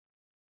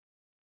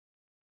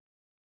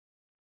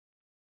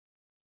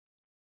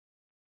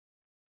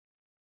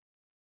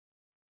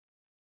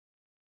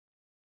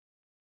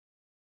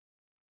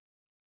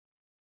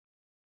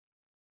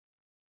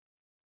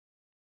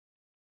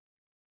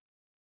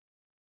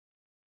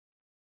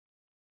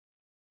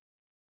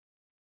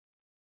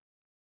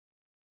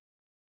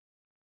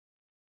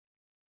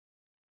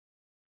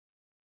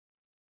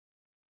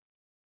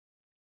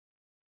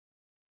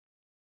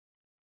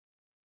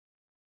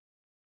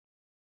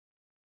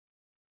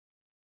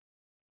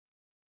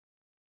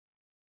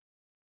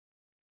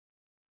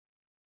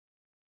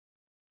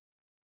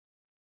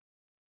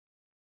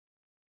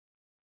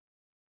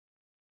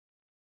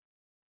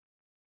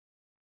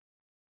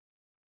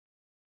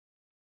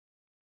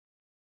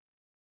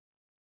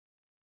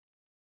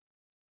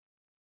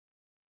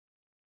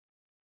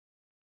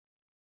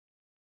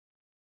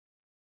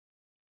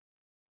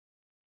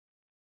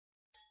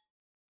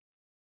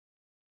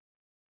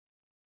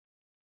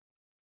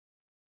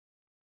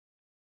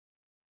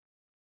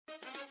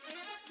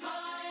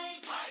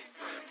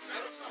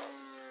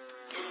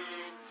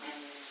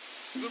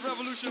The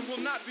revolution will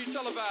not be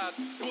televised,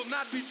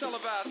 not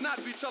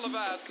be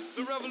televised.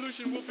 The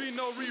revolution will be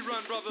no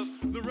rerun, brothers.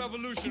 The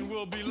revolution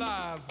will be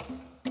live.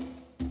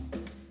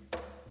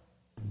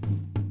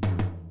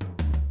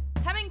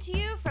 Coming to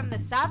you from the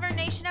sovereign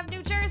nation of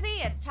New Jersey,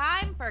 it's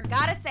time for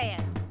Gotta Say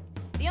It,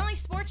 the only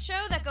sports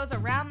show that goes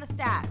around the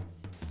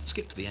stats.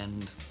 Skip to the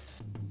end.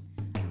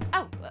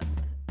 Oh,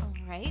 all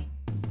right.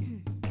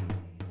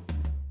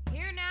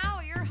 Here now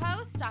are your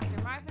hosts,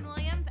 Dr. Marvin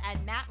Williams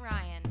and Matt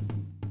Ryan.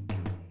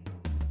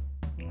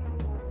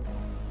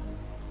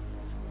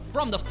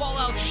 From the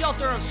fallout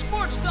shelter of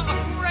Sports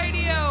Talk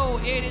Radio,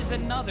 it is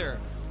another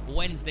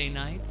Wednesday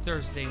night,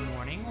 Thursday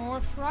morning, or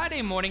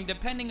Friday morning,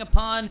 depending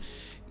upon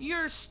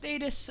your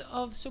status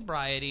of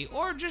sobriety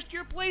or just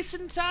your place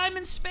in time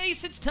and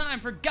space. It's time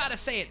for Gotta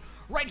Say It,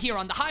 right here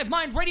on the Hive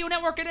Mind Radio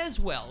Network and as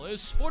well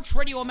as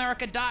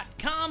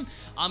SportsRadioAmerica.com.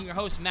 I'm your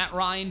host, Matt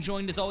Ryan,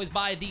 joined as always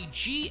by the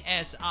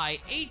GSI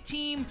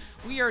A-Team.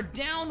 We are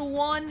down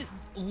one.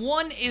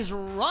 One is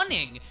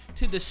running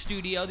to the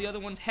studio. The other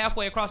one's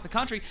halfway across the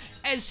country.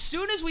 As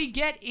soon as we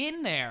get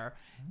in there,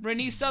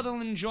 Renee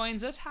Sutherland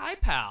joins us. Hi,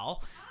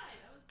 pal. Hi,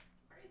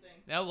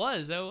 that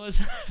was That was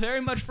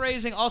very much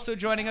phrasing. Also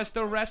joining us,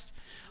 the rest.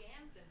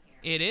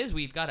 It is.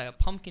 We've got a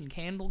pumpkin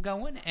candle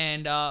going.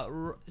 And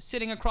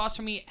sitting across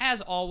from me, as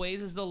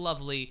always, is the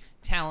lovely,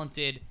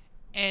 talented,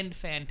 and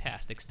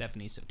fantastic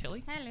Stephanie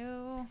Sotilli.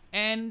 Hello.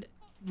 And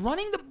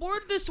running the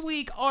board this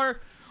week are...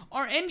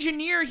 Our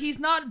engineer, he's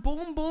not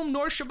Boom Boom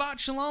nor Shabbat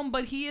Shalom,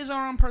 but he is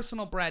our own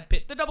personal Brad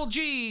Pitt. The Double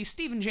G,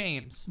 Stephen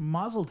James.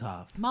 Mazel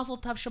tov. Mazel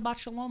tov, Shabbat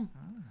Shalom.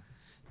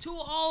 To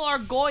all our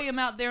goyim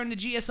out there in the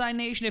GSI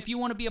Nation, if you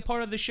want to be a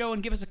part of the show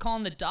and give us a call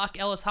on the Doc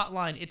Ellis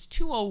hotline, it's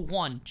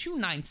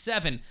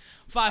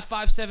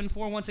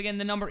 201-297-5574. Once again,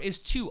 the number is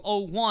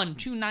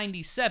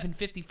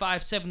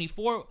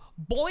 201-297-5574.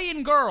 Boy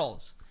and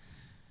girls,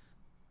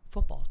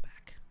 football's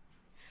back.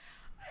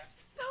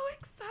 so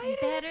excited.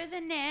 Better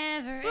than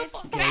ever. It's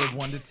Scale back. of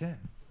 1 to 10.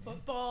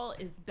 Football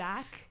is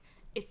back.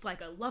 It's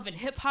like a love and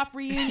hip hop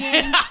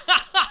reunion.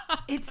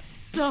 It's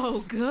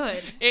so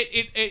good.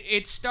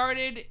 It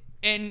started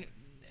in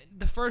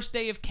the first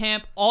day of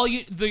camp.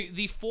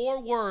 The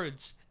four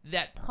words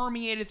that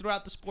permeated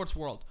throughout the sports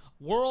world: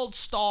 world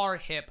star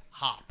hip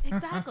hop.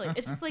 Exactly.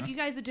 It's just like you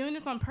guys are doing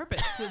this on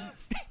purpose.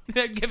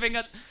 They're giving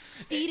us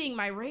Feeding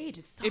my rage.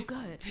 It's so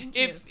good. Thank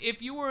you.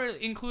 if you were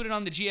included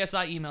on the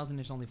GSI emails, and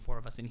there's only 4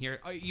 of us in here,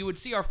 you would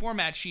see our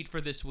format sheet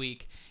for this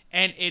week,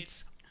 and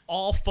it's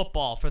all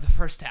football for the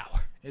first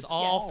hour. It's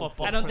all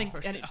football. I don't for think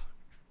the first hour.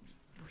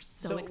 we're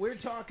so So excited. we're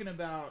talking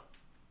about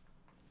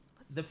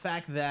the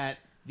fact that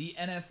the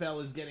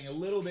NFL is getting a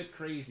little bit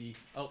crazy.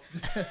 Oh,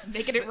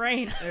 making it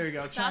rain. there we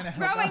go. Stop Trying to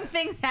throwing help out.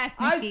 things at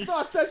I me.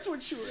 thought that's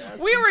what you were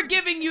asking. We were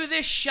giving you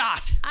this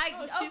shot.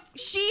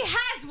 She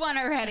has one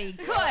already.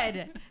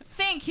 Good.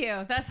 Thank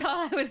you. That's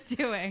all I was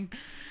doing.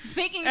 Just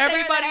making sure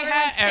Everybody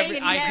that had.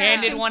 everyone's I taken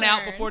handed care one of.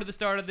 out before the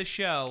start of the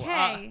show.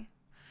 Okay.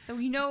 So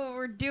we know what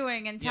we're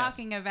doing and Yes.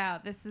 talking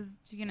about. This is,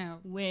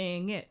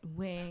 Wing it.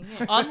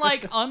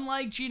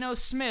 Unlike Geno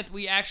Smith,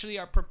 we actually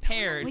are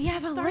prepared. we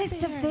have a Start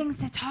list of there. things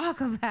to talk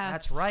about.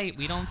 That's right.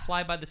 We don't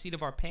fly by the seat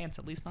of our pants,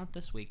 at least not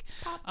this week.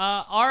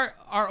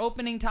 Our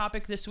opening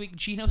topic this week: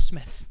 Geno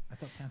Smith. I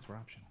thought pants were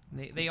optional.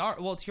 They are.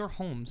 Well, it's your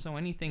home, so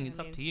anything. It's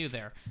up mean- to you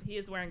there. He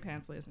is wearing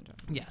pants, ladies and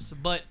gentlemen. Yes,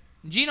 but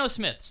Geno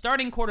Smith,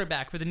 starting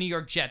quarterback for the New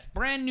York Jets,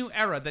 brand new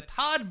era, the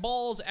Todd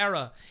Bowles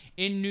era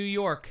in New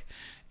York,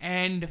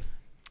 and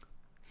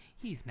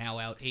he's now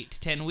out 8 to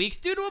 10 weeks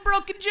due to a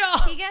broken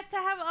jaw. He gets to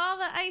have all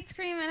the ice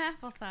cream and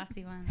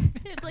applesauce ones.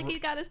 It's like he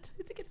got his to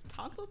get his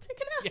tonsils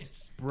taken out.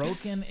 Yes.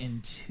 Broken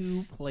in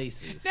 2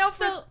 places. Now,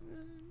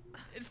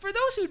 for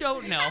those who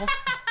don't know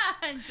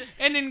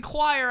and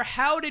inquire,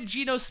 how did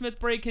Geno Smith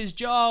break his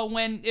jaw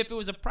when, if it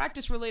was a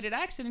practice-related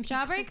accident, he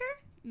Jawbreaker?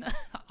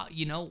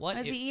 you know what?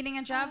 Was he eating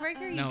a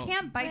jawbreaker? No. You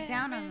can't bite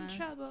down on those.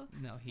 Trouble.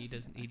 No, he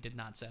doesn't. He did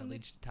not sadly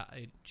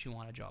chew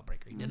on a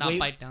jawbreaker. He did not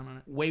bite down on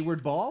it.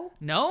 Wayward Ball?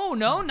 No,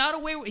 not a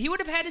way. He would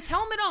have had his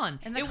helmet on.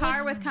 In the It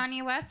car was- with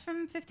Kanye West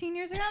from 15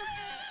 years ago?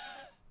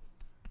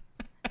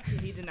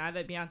 Did he deny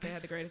that Beyonce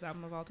had the greatest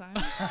album of all time?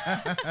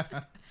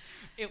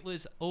 It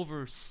was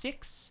over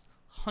 $600.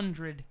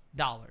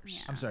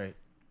 I'm sorry.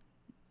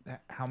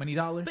 How many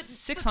dollars? But-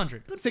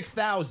 600.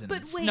 6,000.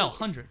 but wait. No,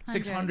 100.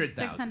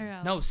 600,000.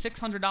 $600. No,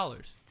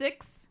 $600.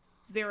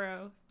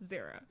 600.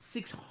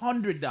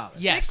 $600.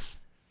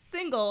 Yes.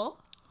 Single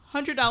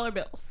 $100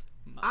 bills.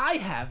 I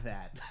have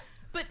that.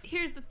 But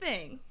here's the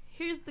thing.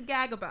 Here's the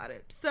gag about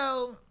it.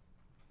 So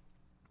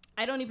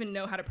I don't even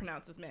know how to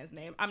pronounce this man's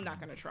name. I'm not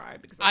gonna try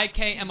because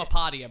IK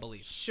Emapati, I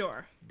believe.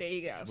 Sure. There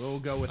you go. We'll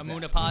go with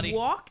Amuna that. Padi.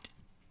 Walked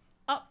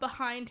up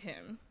behind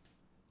him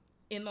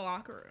in the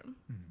locker room.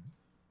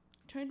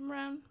 Turned him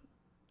around.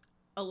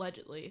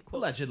 Allegedly. Quote,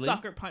 Allegedly.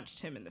 Sucker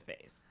punched him in the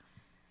face.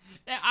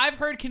 I've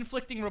heard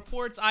conflicting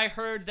reports. I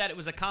heard that it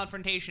was a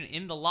confrontation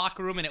in the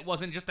locker room and it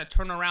wasn't just a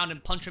turn around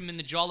and punch him in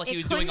the jaw like he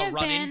was doing a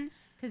run-in.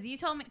 Because you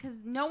told me,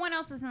 because no one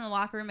else is in the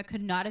locker room. It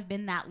could not have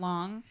been that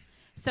long.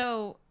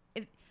 So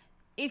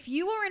if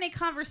you are in a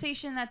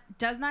conversation that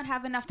does not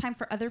have enough time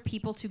for other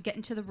people to get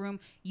into the room,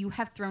 you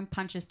have thrown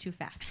punches too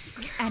fast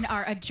and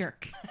are a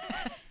jerk.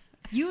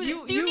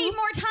 You need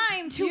more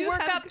time to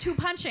work up to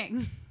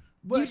punching.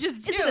 You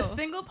just do. Is it a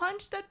single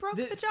punch that broke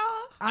the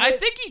jaw? I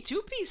think he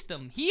two-pieced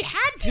him. He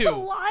had to. He's a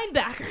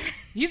linebacker.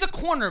 He's a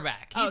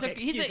cornerback. Okay,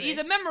 He's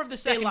a member of the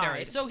secondary,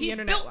 lied. so The he's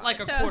internet built lied. like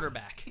a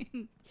quarterback.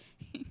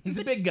 He's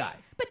a big guy.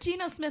 But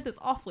Geno Smith is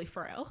awfully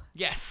frail.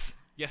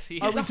 Yes,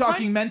 he Are is. we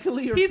talking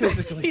mentally or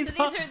physically?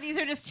 So these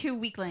are just two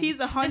weaklings. He's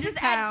 100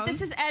 pounds.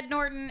 This is Ed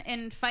Norton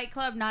in Fight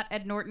Club, not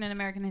Ed Norton in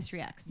American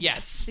History X.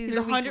 Yes. These He's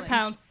are 100 weaklings.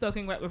 pounds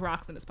soaking wet with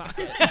rocks in his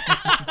pocket.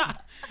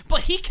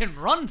 But he can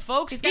run,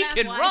 folks. He's He gonna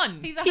can have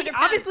run. He's 100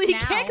 pounds Obviously he now.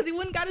 can't because he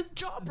wouldn't got his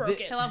jaw broken.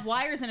 He'll have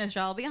wires in his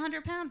jaw. He'll be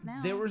 100 pounds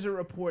now. There was a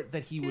report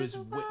that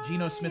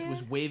Geno Smith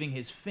was waving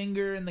his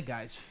finger in the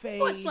guy's face.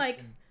 What, like-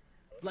 and,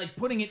 like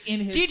putting it in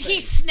his Did face. he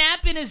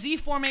snap in a Z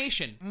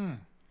formation?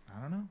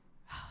 I don't know.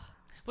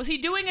 Was he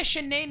doing a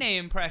Shanae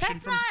impression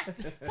That's from?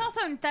 not. It's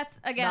also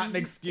again Not an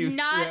excuse,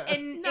 Not yeah.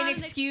 an Not an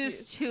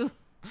excuse to.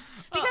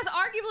 Because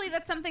arguably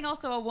that's something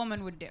also a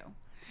woman would do.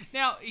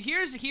 Now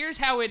here's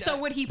how it. So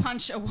would he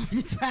punch a woman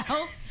as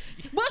well?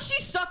 Well, she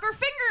stuck her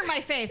finger in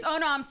my face. Oh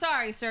no, I'm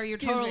sorry, sir. You're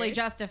Excuse totally me.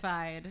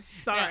 justified.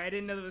 Sorry, Yeah. I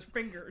didn't know there was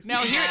fingers.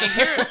 Now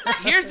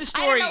here's the I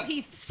story. don't know.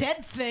 He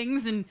said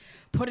things and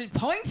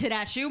pointed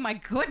at you. My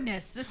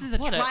goodness, this is a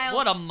What trial.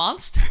 a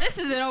monster. This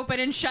is an open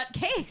and shut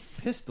case.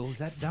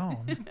 Pistols at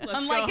dawn. Let's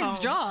Unlike go his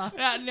home. jaw.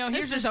 Now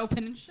here's This is open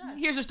and shut.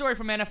 Here's a story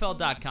from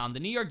NFL.com. The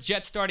New York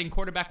Jets starting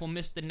quarterback will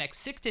miss the next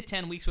 6 to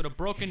 10 weeks with a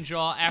broken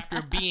jaw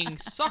after being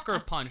sucker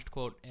punched,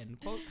 quote, end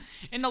quote.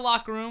 In the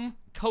locker room,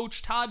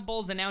 Coach Todd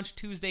Bowles announced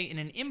Tuesday in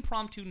an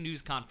impromptu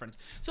news conference.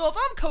 So if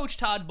I'm Coach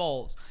Todd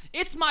Bowles,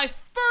 it's my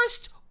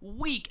first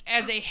week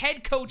as a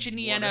head coach in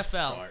the What a NFL.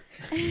 start.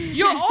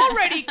 You're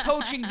already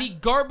coaching the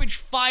garbage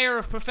fire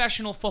of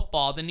professional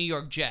football, the New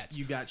York Jets.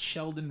 You got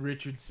Sheldon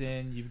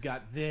Richardson. You've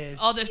got this.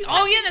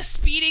 The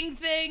speeding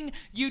thing.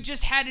 You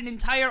just had an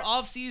entire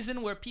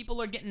offseason where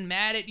people are getting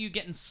mad at you,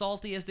 getting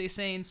salty, as they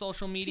say in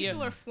social media.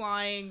 People are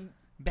flying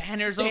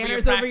banners over your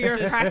banners over your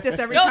practices. practice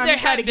every No, time you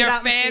try to get their out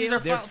in the fans field. are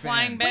They're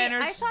flying fans.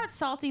 banners. I thought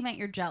salty meant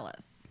you're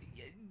jealous.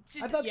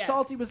 I thought Yes.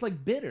 salty was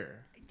like bitter.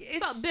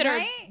 It's bitter,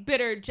 right?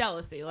 bitter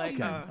jealousy. Like,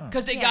 Okay.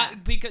 because Yeah.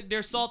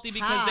 they're salty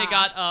because they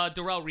got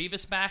Darrell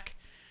Revis back.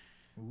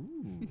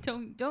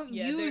 Don't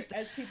yeah, use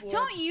as people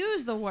don't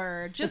use the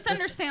word. Just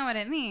understand what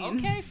it means.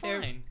 Okay,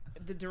 They're- fine.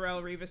 the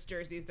Darrell Revis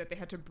jerseys that they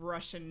had to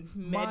brush and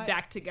My- mend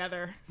back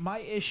together. My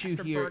issue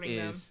After here burning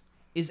them.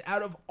 is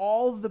out of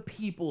all the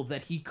people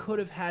that he could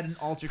have had an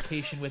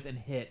altercation with and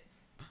hit,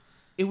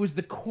 it was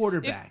the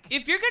quarterback.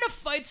 If you're gonna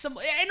fight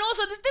someone, and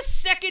also this is the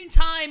second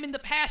time in the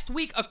past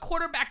week a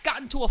quarterback got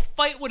into a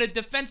fight with a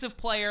defensive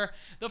player.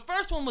 The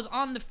first one was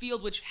on the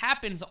field, which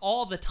happens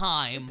all the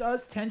time. It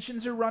does.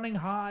 Tensions are running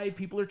high.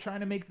 People are trying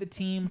to make the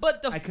team.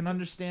 But I can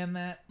understand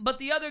that. But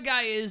the other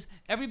guy is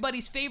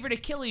everybody's favorite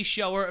Achilles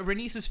show, or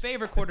Renice's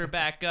favorite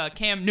quarterback,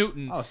 Cam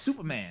Newton. Oh,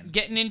 Superman.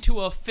 Getting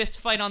into a fist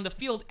fight on the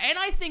field, and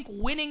I think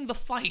winning the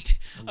fight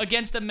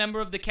against a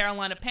member of the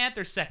Carolina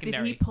Panthers Did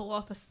secondary. he pull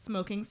off a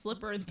smoking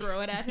slipper and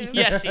throw it at him?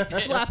 Yes, he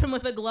did. Slap him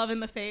with a glove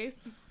in the face.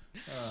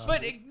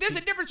 But there's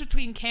a difference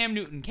between Cam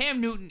Newton. Cam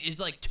Newton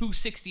is like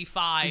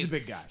 265. He's a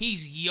big guy.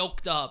 He's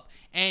yoked up,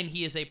 and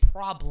he is a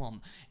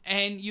problem.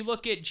 And you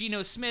look at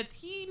Geno Smith,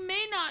 he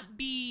may not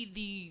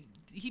be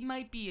he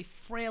might be a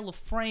frail of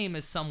frame,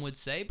 as some would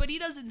say, but he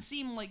doesn't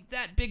seem like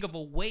that big of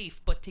a waif.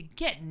 But to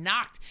get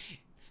knocked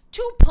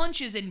 2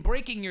 punches and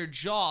breaking your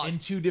jaw, In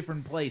 2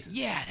 different places.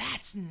 yeah,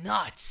 that's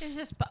nuts. It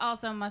just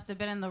also must have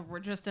been in the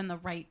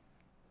right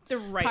The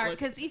right part, look.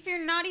 because if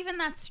you're not even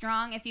that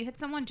strong, if you hit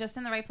someone just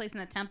in the right place in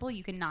the temple,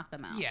 you can knock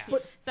them out. Yeah.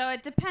 But So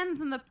it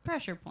depends on the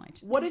pressure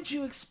point. what did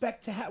you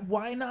expect to have?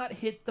 Why not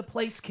hit the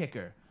place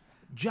kicker?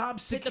 Job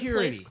Did the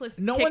security. place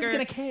No one's kicker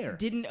going to care.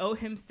 Didn't owe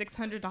him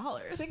 $600.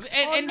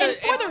 And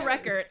For the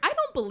record, I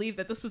don't believe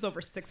that this was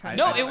over $600.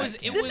 No, I it was.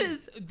 It This was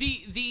is-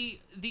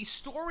 the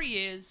story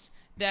is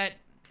that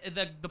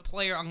the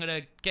player, I'm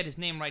gonna get his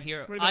name right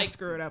here. We're gonna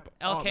screw it up.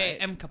 all LK night.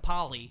 M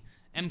Kapali.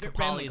 M Kapali is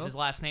Randall. his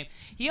last name.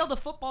 He held a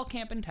football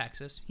camp in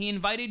Texas. He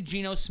invited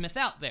Geno Smith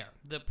out there.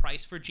 The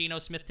price for Geno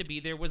Smith to be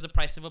there was the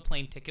price of a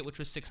plane ticket, which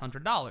was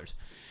 $600.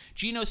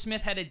 Geno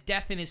Smith had a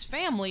death in his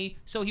family,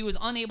 so he was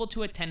unable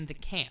to attend the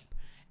camp.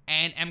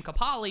 And M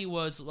Kapali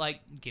was like,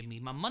 "Give me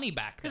my money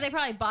back." Because then." they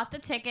probably bought the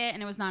ticket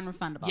and it was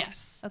non-refundable.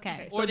 Yes.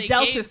 Okay. So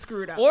Delta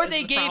screwed up or is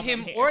they the gave problem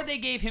him, here. or they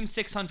gave him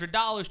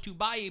 $600 to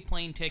buy a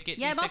plane ticket.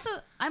 Yeah, and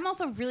I'm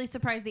also really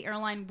surprised the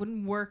airline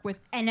wouldn't work with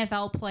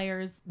NFL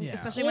players, Yeah.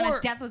 especially when Or-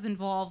 a death was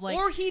involved. Like,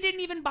 or he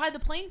didn't even buy the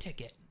plane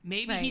ticket.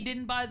 Maybe he Right.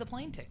 didn't buy the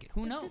plane ticket.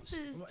 Who knows?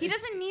 he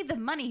doesn't need the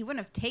money. He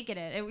wouldn't have taken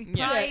it. It would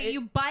Yeah. probably, Yeah,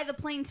 you buy the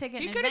plane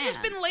ticket He in could have advance.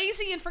 just been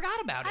lazy and forgot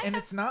about it. And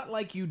it's not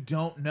like you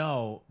don't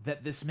know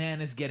that this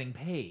man is getting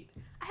paid.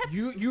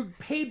 You're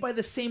paid by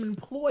the same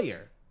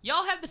employer.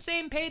 Y'all have the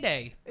same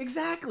payday.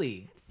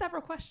 Exactly.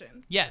 Several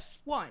questions. Yes.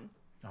 One,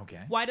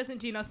 Okay. why doesn't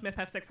Geno Smith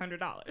have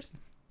 $600?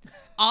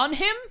 On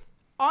him?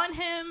 On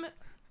him,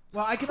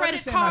 Well, I can credit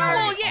understand card.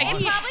 how Well,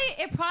 yeah,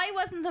 It probably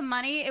wasn't the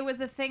money. It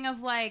was a thing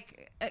of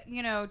like,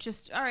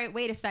 just all right,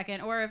 wait a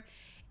second, or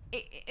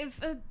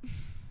if And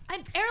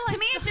airlines, to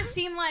me it just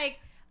seemed like,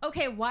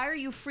 okay, why are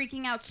you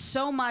freaking out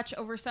so much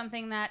over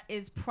something that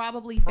is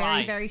probably very,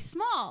 Pride. very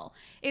small?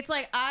 It's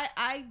like,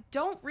 I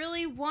don't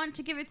really want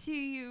to give it to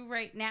you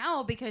right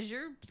now because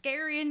you're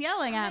scary and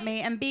yelling at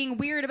me and being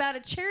weird about a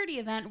charity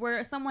event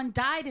where someone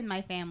died in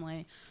my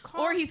family.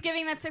 Or he's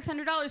giving that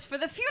 $600 for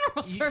the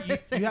funeral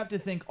services. You have to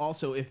think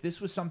also, if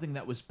this was something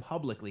that was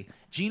publicly,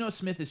 Geno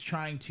Smith is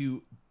trying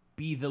to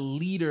be the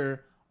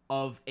leader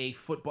of a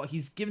football.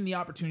 He's given the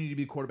opportunity to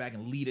be a quarterback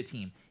and lead a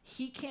team.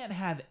 He can't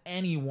have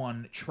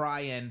anyone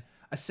try and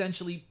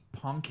essentially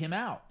punk him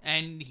out.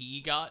 And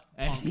he got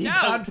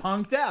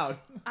punked out.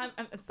 I'm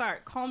sorry.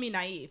 Call me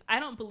naive. I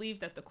don't believe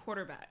that the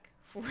quarterback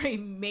for a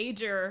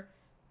major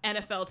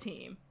NFL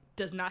team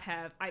does not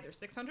have either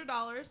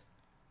 $600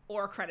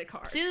 or a credit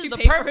card. See, this is to the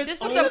pay for perfect. his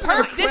This is own- the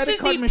perfect. This is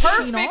credit the card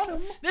machine on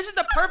perfect. him. This is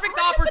the perfect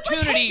Hey,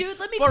 opportunity dude,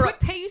 let me for. quick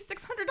pay you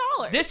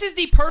 $600. This is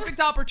the perfect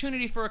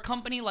opportunity for a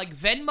company like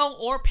Venmo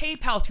or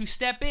PayPal to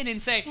step in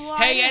and say, Slide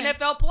hey, in.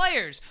 NFL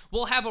players,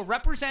 we'll have a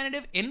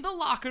representative in the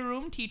locker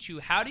room teach you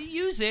how to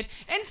use it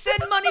and send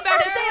money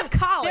back. first day of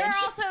college. There are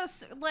also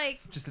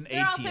Just an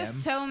there are also ATM.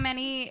 so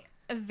many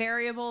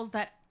variables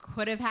that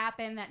could have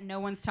happened that no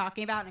one's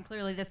talking about, and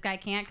clearly this guy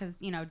can't because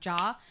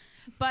Jaw.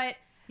 But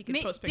He could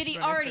post did he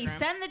pictures on already Instagram.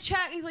 send the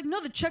check? He's like,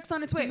 no, the check's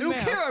on its way. I in the don't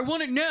mail. care. I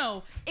want it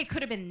now. It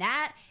could have been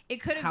that.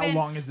 It could have How been.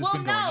 long has this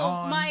been going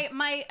on?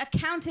 My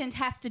accountant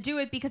has to do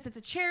it because it's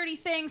a charity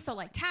thing. So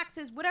like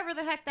taxes, whatever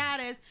the heck that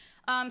is.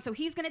 So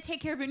he's gonna take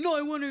care of it. No,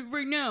 I want it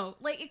right now.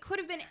 Like it could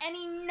have been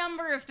any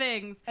number of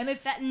things, And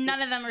it's- that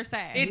none of them are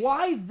saying.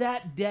 Why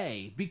that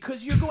day?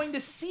 Because you're going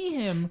to see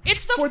him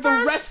It's the for first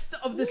the rest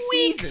of the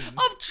week season.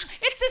 it's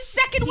the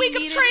second week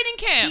of training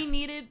camp. He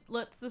needed,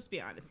 let's just be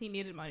honest, he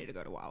needed money to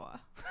go to Wawa.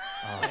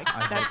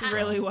 I That's hope so.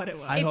 really what it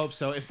was. I hope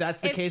so. If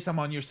that's the if- case, I'm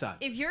on your side.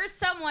 If you're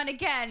someone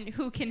again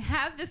who can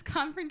have this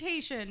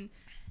confrontation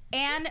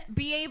and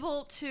be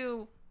able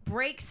to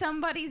break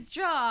somebody's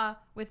jaw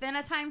within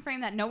a time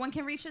frame that no one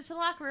can reach into the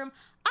locker room,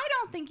 I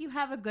don't think you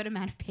have a good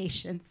amount of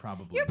patience.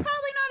 Probably You're not.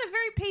 probably not a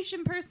very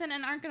patient person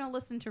and aren't going to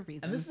listen to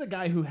reason. And this is a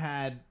guy who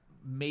had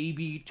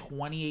maybe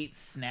 28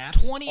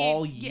 snaps 28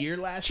 all yeah, year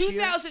last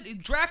 2000 year.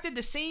 drafted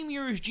the same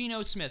year as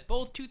Geno Smith,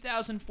 both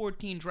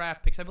 2014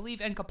 draft picks. I believe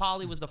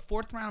Nkapali was the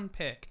 4th round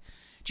pick.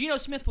 Geno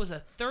Smith was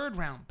a 3rd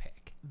round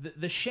pick.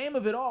 The shame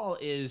of it all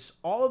is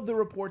all of the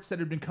reports that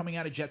have been coming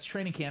out of Jets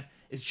training camp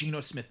is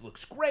Geno Smith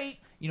looks great.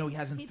 He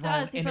hasn't He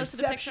thrown does. He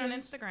posted a picture on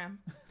interceptions. Instagram.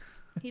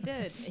 He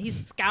did.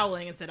 He's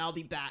scowling and said, "I'll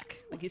be back."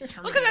 Like he's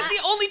turning. Because that's the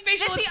only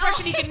facial That's the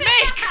expression he can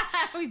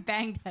make. we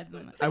banged heads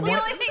on it. I The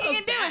want- only thing you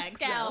can do Bags, is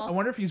though. scowl. I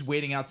wonder if he's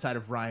waiting outside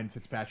of Ryan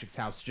Fitzpatrick's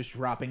house, just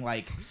dropping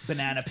like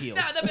banana peels.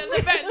 Now,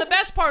 the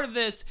best part of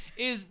this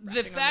is the Rapping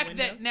on the fact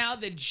window. that now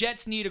the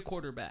Jets need a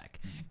quarterback.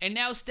 And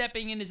now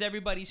stepping in is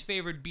everybody's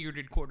favorite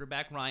bearded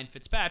quarterback, Ryan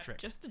Fitzpatrick.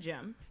 just a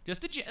gem.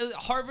 Just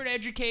Harvard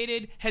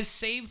educated, has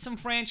saved some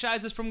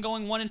franchises from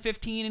going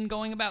 1-15 and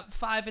going about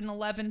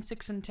 5-11,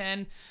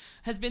 6-10.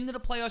 Has been to the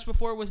playoffs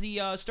before. Was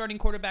the starting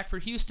quarterback for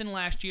Houston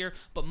last year.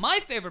 But my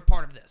favorite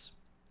part of this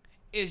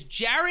is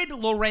Jared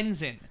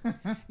Lorenzen.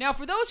 Now,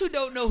 for those who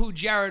don't know who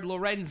Jared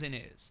Lorenzen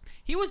is,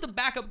 he was the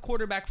backup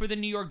quarterback for the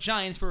New York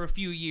Giants for a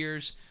few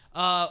years.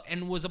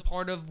 And was a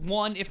part of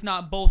one, if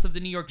not both, of the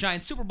New York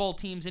Giants Super Bowl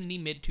teams in the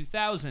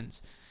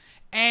mid-2000s.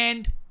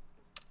 And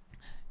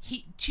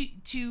he,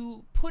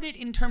 to put it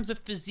in terms of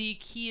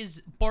physique, he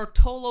is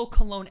Bartolo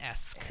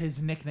Colon-esque.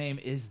 His nickname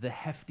is the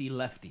Hefty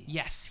Lefty.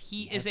 Yes,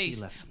 he The is a,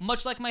 hefty lefty.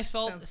 much like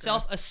myself,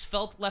 Sounds gross. a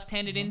svelte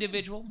left-handed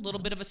individual, a little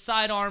bit of a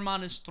sidearm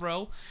on his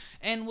throw,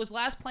 and was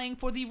last playing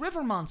for the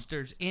River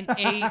Monsters in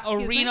a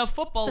Arena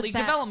Football The League be-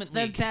 Development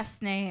League. The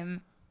best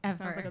name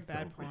ever. Sounds like a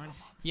bad porn.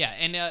 Yeah,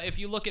 and if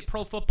you look at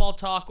Pro Football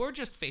Talk or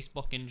just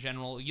Facebook in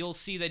general, you'll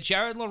see that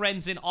Jared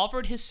Lorenzen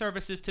offered his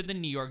services to the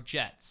New York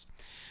Jets.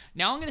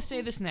 Now, I'm going to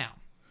say this now.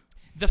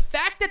 The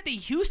fact that the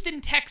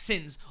Houston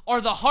Texans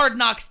are the Hard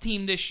Knocks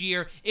team this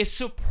year is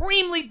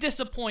supremely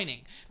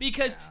disappointing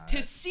because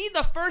to see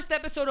the first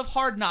episode of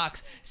Hard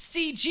Knocks,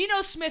 see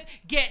Geno Smith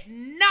get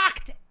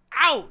knocked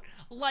out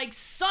like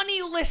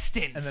Sonny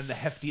Liston. And then the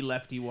Hefty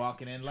Lefty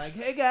walking in like,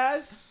 hey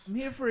guys, I'm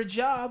here for a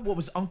job. What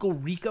was Uncle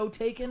Rico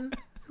taking?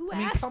 Who I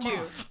mean, asked come you?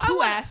 on.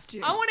 Who asked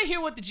you? I want to hear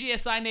what the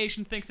GSI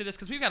Nation thinks of this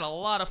because we've got a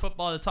lot of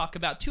football to talk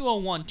about.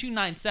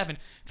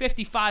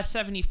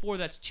 201-297-5574.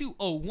 That's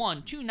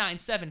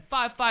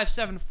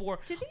 201-297-5574.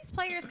 Do these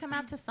players come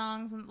out to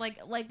songs and like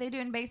they do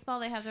in baseball?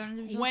 They have their own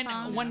individual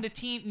songs. When the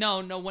team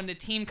when the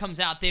team comes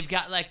out, they've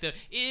got like the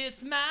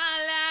 "It's My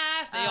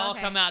Life." They all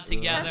okay. come out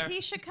together.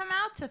 He should come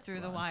out to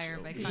 "Through the Wire"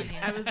 by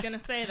Kanye. I was gonna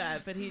say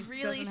that, but he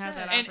Really doesn't have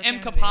should. that And M.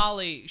 opportunity.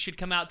 Kapali should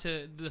come out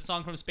to the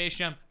song from Space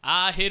Jam.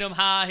 I hit 'em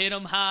high, hit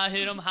 'em high,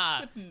 hit 'em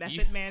high.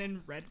 Method Man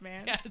and Red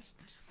Man. Yes.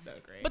 So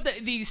great. But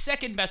the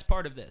second best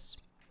part of this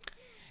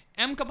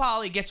M.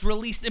 Capali gets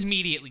released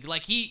immediately.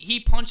 Like, he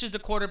punches the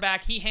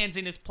quarterback, he hands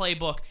in his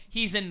playbook,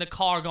 he's in the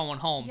car going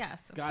home.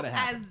 Yes. Gotta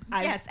happen.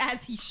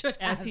 As he should.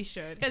 As he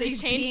should. Because They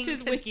he's changed being-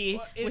 his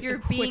wiki. with You're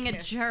the being a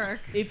quickness. jerk.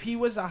 If he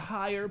was a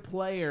higher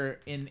player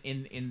in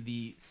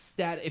the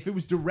stat, if it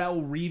was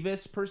Darrelle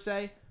Revis per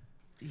se,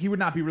 he would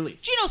not be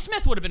released. Geno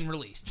Smith would have been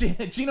released.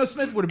 Geno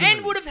Smith would have been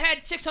And would have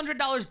released. had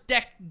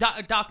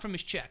 $600 docked from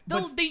his check.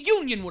 The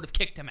union would have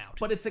kicked him out.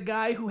 But it's a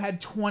guy who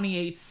had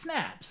 28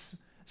 snaps.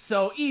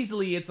 So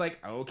easily it's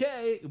like,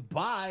 okay,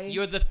 bye.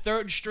 You're the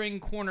third string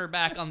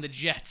cornerback on the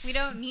Jets. We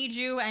don't need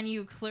you, and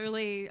you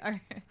clearly are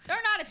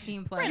not a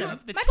team player. You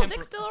have the Michael temper-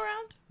 Vick's still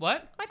around?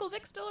 What? Michael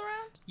Vick's still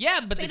around? Yeah,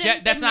 but They the didn't-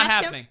 Jet that's they not didn't ask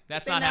him? happening.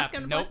 That's They not didn't ask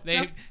happening. him Nope. to-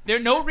 nope.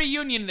 There's no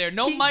reunion there.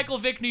 No Michael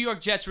Vick New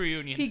York Jets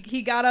reunion.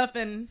 He got up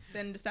and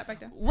then just sat back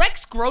down.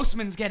 Rex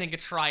Grossman's getting a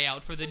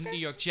tryout for the New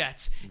York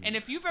Jets. And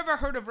if you've ever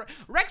heard of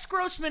Rex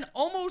Grossman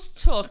almost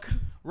took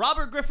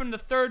Robert Griffin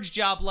III's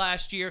job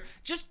last year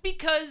just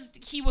because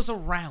he was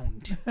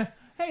around.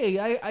 Hey,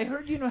 I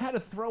heard you know how to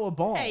throw a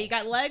ball. Hey, you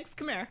got legs?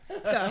 Come here.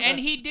 Let's go. And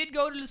he did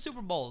go to the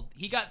Super Bowl.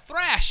 He got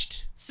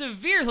thrashed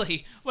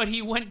severely, but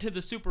he went to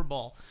the Super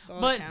Bowl. That's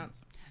all But that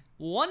counts.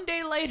 one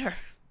day later,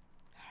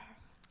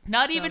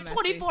 not So even messy.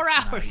 24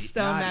 hours,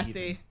 So Not messy.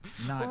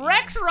 even. Not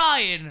Rex even.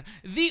 Ryan,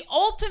 the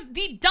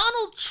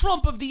Donald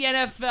Trump of the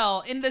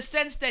NFL, in the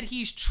sense that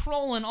he's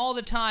trolling all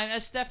the time.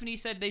 As Stephanie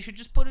said, they should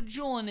just put a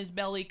jewel in his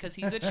belly because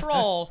he's a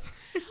troll.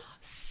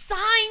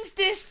 Signs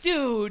this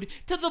dude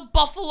to the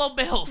Buffalo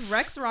Bills.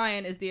 Rex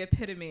Ryan is the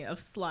epitome of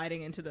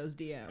sliding into those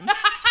DMs.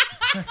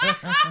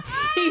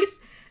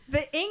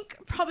 The ink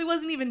probably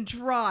wasn't even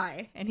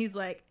dry, and he's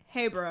like,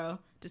 "Hey, bro,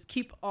 just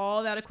keep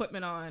all that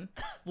equipment on.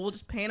 We'll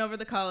just paint over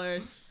the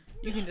colors.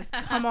 You can just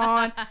come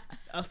on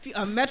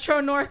a Metro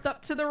North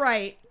up to the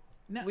right.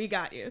 Now- We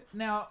got you."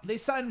 Now, they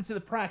signed him to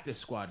the practice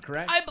squad,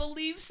 correct? I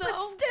believe so.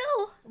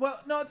 Still, Well,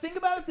 no, think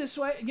about it this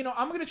way. You know,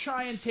 I'm going to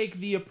try and take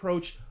the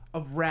approach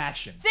of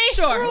ration. They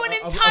Sure. threw an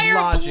Of entire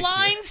logic here.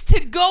 blinds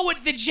to go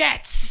with the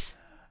Jets.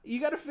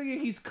 You got to figure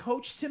he's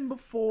coached him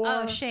before.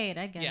 Oh, shade.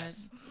 I get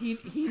Yes.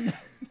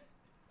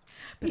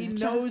 He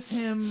knows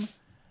him.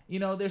 You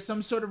know, there's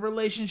some sort of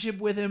relationship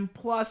with him.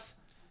 Plus,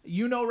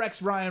 you know,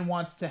 Rex Ryan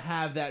wants to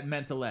have that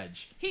mental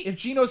edge. If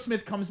Geno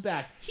Smith comes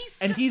back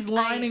and he's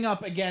lining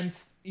up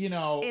against, you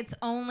know, it. It's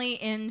only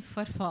in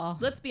football.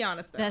 let's be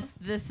honest though.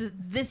 This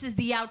is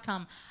the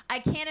outcome. I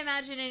can't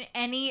imagine in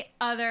any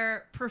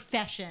other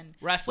profession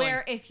Wrestling.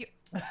 where if you,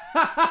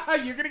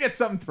 you're gonna get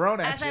something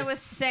thrown at as you. I was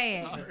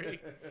saying, Sorry.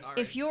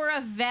 if you're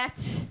a vet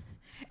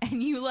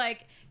and you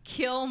like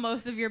kill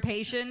most of your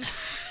patients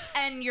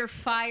and you're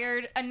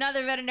fired,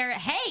 another veterinarian,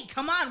 hey,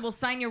 come on, we'll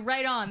sign you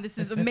right on. This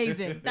is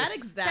amazing. That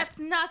exact That's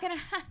not gonna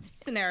happen.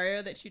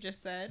 scenario that you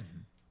just said,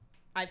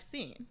 I've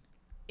seen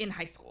in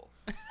high school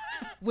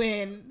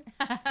when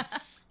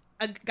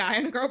a guy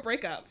and a girl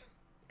break up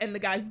and the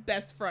guy's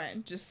best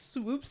friend just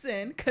swoops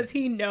in because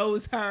he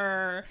knows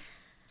her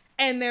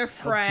and they're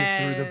Helped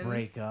friends. you through the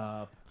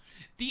breakup.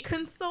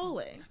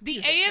 Consoling. The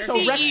He's AFC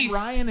So Rex East.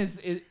 Ryan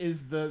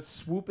is the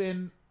swoop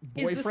in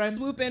is the boyfriend.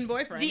 swoop in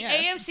boyfriend. The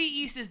yes. AFC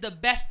East is the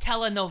best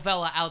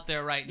telenovela out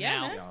there right Yeah,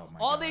 now. man. Oh my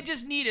All God. they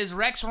just need is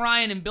Rex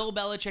Ryan and Bill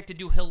Belichick to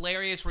do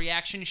hilarious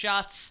reaction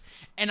shots,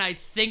 and I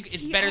think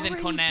it's He better than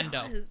already Conando.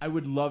 does. I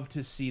would love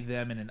to see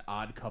them in an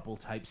Odd Couple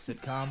type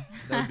sitcom.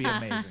 That would be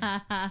amazing.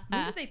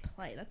 When do they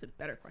play? That's a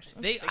better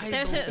question.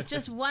 There's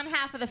just one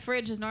half of the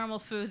fridge is normal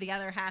food, the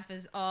other half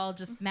is all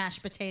just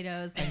mashed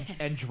potatoes and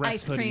And dress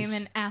ice hoodies. cream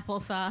and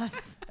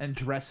applesauce. And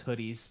dress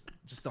hoodies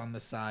just on the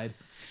side.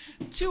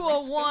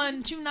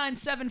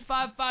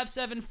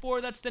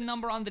 201-297-5574. That's the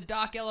number on the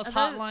Doc Ellis Are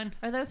hotline.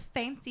 Are those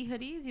fancy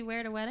hoodies you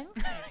wear to weddings?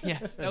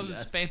 Yes, that was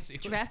Yes. fancy.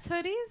 Dress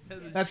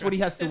hoodies? That's what he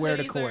has to wear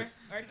to hoodies court.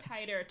 Are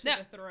tighter to Now-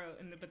 the throat,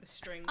 but the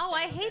strings. Oh,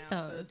 I don't go hate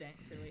down, so those.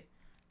 daintily.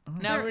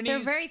 Now, They're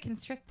Renee, very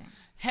constricting.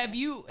 have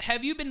you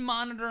been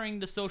monitoring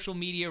the social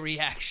media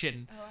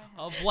reaction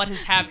of what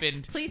has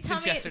happened Please tell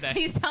since me. yesterday?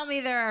 Please tell me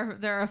there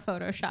are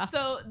photoshops.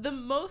 So the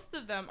most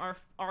of them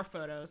are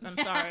photos. I'm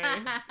sorry.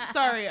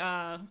 Sorry.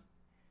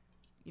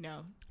 You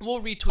know,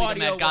 We'll retweet them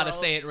Audio at Gotta world.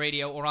 Say It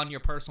Radio or on your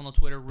personal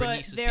Twitter. but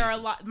Renice's there are a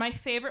pieces. lot. My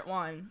favorite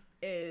one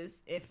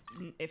is if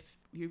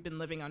you've been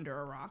living under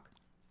a rock.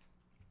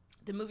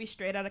 The movie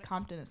Straight Outta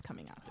Compton is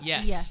coming out.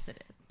 Yes. yes,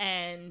 it is.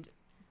 And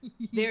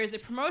there is a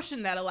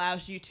promotion that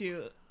allows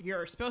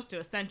you're supposed to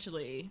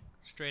essentially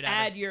Straight out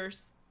add of your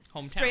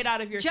hometown. straight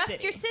out of your Just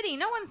city. your city.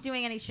 No one's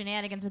doing any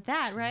shenanigans with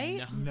that, right?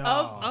 No.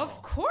 No.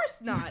 Of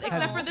course not. Except for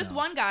Heavens this no.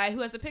 one guy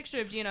who has a picture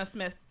of Geno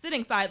Smith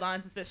sitting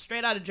sidelines and says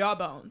straight out of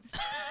Jawbones.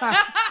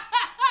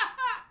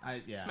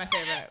 Yeah. My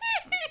favorite.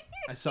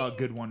 I saw a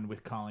good one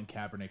with Colin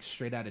Kaepernick,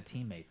 straight out of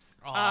Teammates.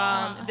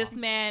 This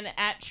man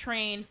at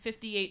train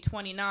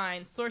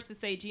 5829. Sources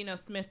say Geno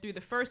Smith threw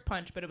the first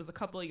punch, but it was a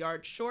couple of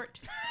yards short.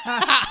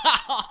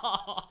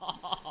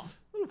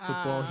 Little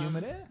football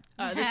humor there.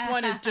 This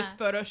one is just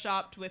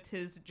photoshopped with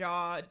his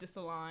jaw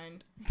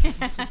disaligned.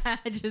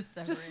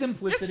 Just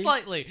simplicity. Just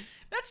slightly.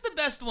 That's the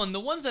best one. The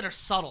ones that are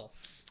subtle.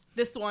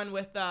 This one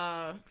with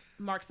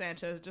Mark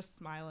Sanchez just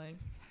smiling.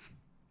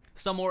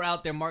 somewhere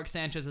out there, Mark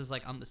Sanchez is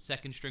like, I'm the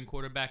second string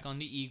quarterback on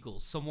the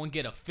Eagles. Someone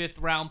get a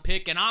 5th round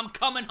pick, and I'm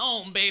coming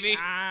home, baby.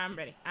 I'm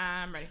ready.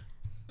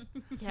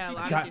 Yeah, a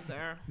lot God, of these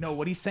are. no,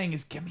 what he's saying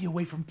is, get me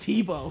away from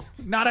Tebow.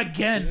 Not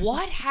again.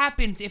 What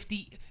happens if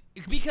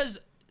because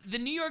the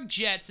New York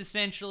Jets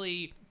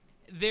essentially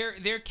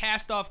their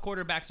cast-off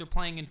quarterbacks are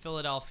playing in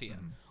Philadelphia.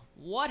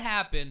 What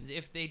happens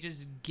if they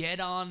just get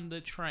on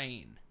the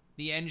train,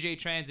 the NJ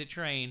Transit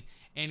train,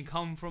 and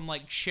come from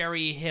like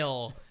Cherry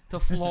Hill to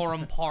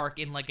Florham Park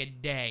in like a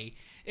day?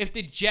 If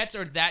the Jets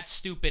are that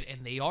stupid,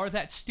 and they are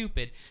that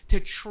stupid, to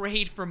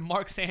trade for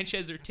Mark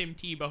Sanchez or Tim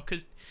Tebow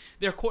because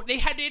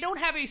they don't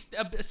have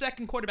a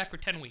second quarterback for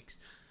 10 weeks.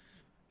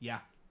 Yeah.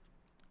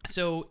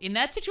 So in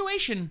that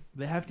situation,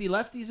 The hefty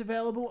lefty's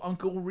available.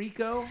 Uncle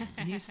Rico,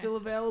 he's still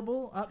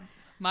available.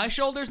 my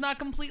shoulder's not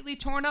completely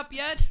torn up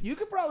yet. You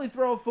could probably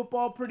throw a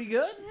football pretty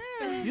good.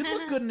 You'd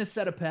look good in a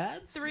set of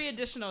pads. 3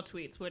 additional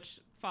tweets,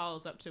 which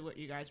follows up to what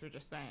you guys were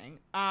just saying.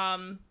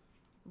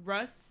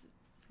 Russ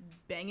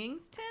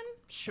Bangingston?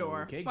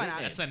 Sure. Okay, why good not?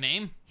 name. That's a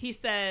name. He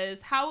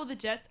says, how will the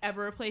Jets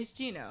ever replace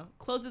Geno?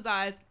 Closes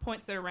eyes,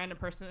 points at a random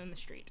person in the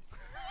street.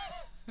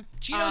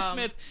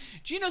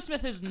 Geno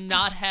Smith has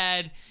not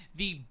had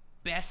the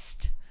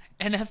best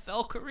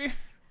NFL career.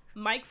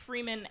 Mike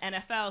Freeman,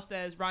 NFL,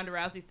 says Ronda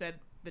Rousey said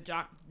the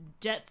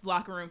Jets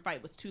locker room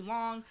fight was too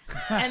long.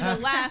 And the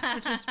last,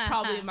 which is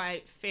probably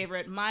my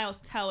favorite, Miles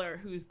Teller,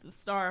 who's the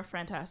star of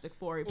Fantastic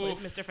Four, he plays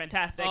Mr.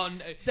 Fantastic, Oh,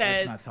 no. says,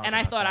 Let's not talk and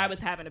I about thought I that. was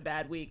having a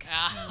bad week.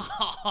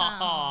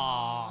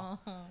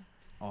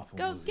 Awful.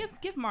 Go movie.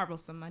 give Marvel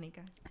some money,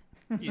 guys.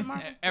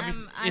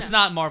 It's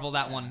not Marvel,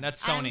 that one.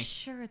 That's Sony. I'm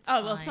sure it's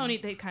Oh, well, fine.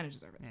 Sony, they kind of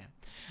deserve it.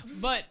 Yeah.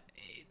 But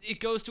it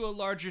goes to a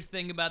larger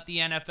thing about the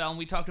NFL, and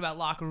we talked about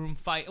locker room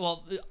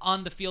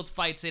on the field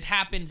fights. It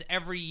happens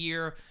every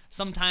year.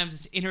 Sometimes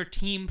it's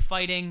inter-team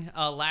fighting.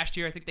 Last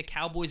year, I think the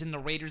Cowboys and the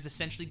Raiders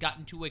essentially got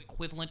into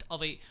equivalent of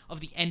the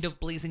end of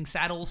Blazing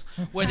Saddles,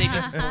 where they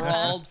just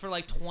brawled for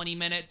like 20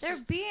 minutes. They're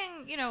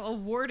being,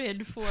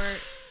 awarded for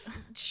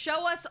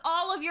show us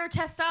all of your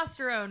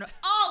testosterone,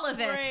 all of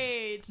it.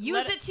 Great.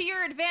 Use it to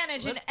your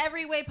advantage in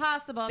every way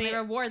possible. And they They-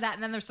 reward that,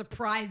 and then they're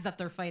surprised that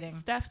they're fighting.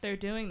 Steph, they're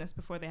doing this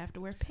before they have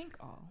to wear pink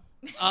all.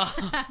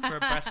 For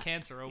breast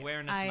cancer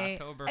awareness in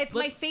October. It's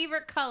my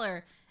favorite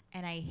color,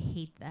 and I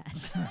hate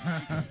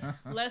that.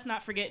 Let's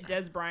not forget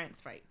Des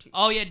Bryant's fight, too.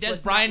 Oh yeah, Des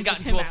Let's Bryant not got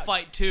leave into a him out.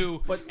 fight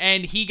too, But-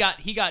 and he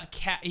got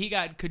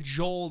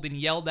cajoled and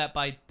yelled at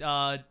by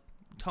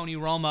Tony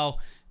Romo.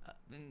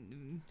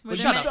 Were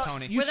Shut there up, many-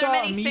 Tony. You Were there saw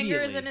many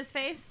fingers immediately. in his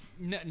face?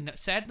 No,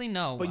 sadly,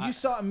 no. But you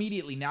saw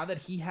immediately, now that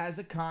he has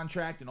a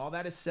contract and all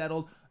that is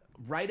settled,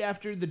 right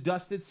after the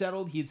dust had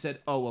settled, he had said,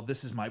 oh, well,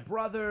 this is my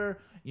brother.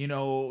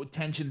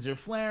 Tensions are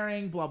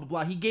flaring, blah, blah,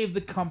 blah. He gave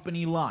the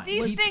company line.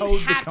 These He things towed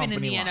the happen in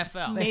company the line.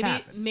 NFL. They Maybe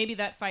happen. maybe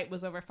that fight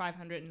was over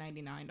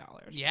 $599.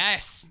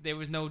 Yes, there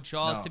was no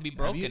jaws No. to be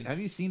broken. Have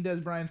you seen Des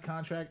Bryant's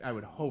contract? I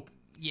would hope.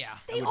 Yeah.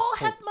 They would all hope-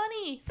 have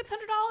money.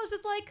 $600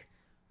 is like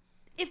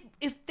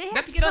if they had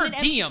That's to get on per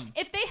an diem.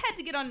 if they had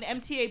to get on an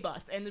MTA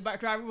bus and the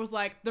driver was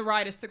like, the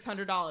ride is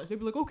 $600, they'd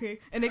be like, okay,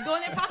 and they'd go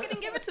in their pocket and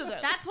give it to them.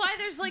 That's why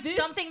there's This-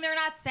 something they're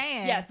not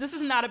saying. Yes, this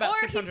is not about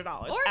Or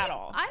 $600 he- at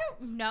all. I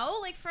don't know.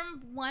 Like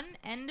from one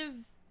end of,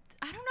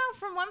 I don't know.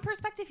 From one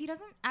perspective, he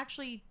doesn't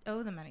actually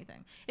owe them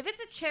anything. If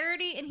it's a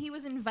charity and he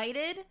was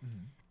invited,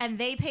 and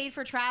they paid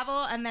for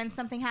travel, and then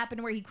something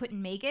happened where he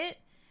couldn't make it,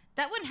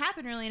 that wouldn't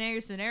happen really in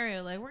every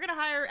scenario. Like, we're gonna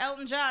hire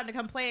Elton John to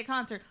come play a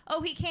concert.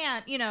 Oh, he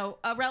can't. A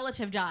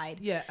relative died.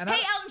 Yeah, and hey,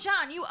 Elton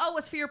John, you owe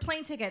us for your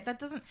plane ticket. That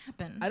doesn't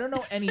happen. I don't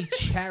know any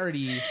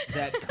charities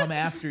that come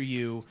after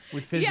you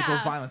with physical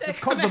Yeah, violence. they It's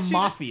called come the at you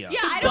mafia. Yeah,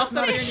 I don't That's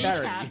not a think-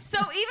 charity. kneecaps. So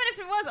even if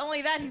it was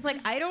only that, he's like,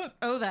 I don't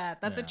owe that.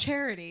 That's a Yeah.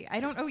 charity. I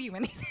don't owe you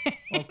anything.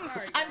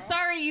 Sorry, I'm girl.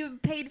 sorry you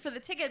paid for the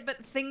ticket,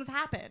 but things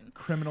happen.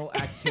 Criminal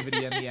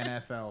activity in the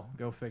NFL.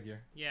 Go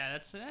figure. Yeah,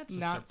 that's a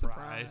Not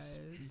surprise.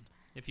 surprised.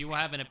 If you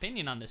have an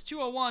opinion on this,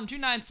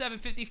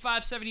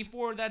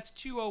 201-297-5574. That's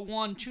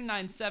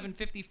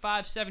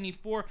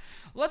 201-297-5574.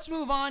 Let's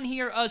move on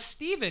here.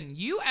 Steven,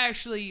 you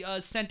actually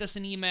sent us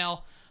an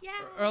email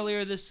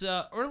earlier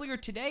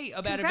today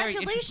about a very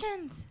interesting.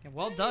 Congratulations. Yeah,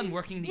 well done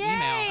working the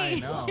Yay.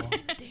 email. I know.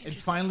 It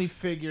finally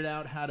figured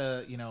out how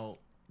to,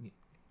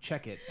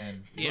 check it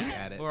and look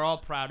at it. We're all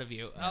proud of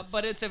you. Yes.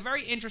 But it's a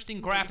very interesting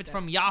graph. It's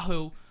from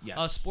Yahoo,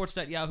 Yes.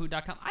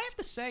 sports.yahoo.com. I have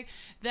to say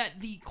that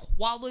the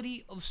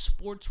quality of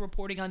sports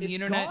reporting on the It's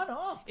internet, gone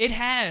up. It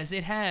has.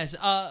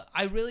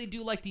 I really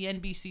do like the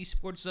NBC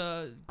Sports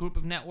group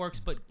of networks,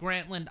 but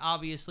Grantland,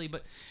 obviously.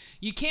 But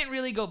you can't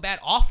really go bad.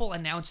 Awful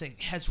Announcing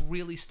has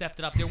really stepped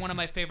it up. They're one of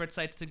my favorite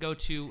sites to go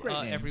to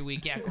Great name. every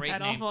week. Yeah, great At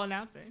name. Awful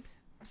Announcing.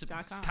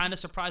 Kind of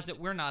surprised that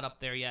we're not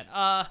up there yet.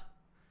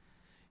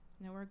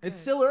 No, we're good. It's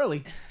still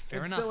early.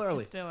 Fair it's enough. still early.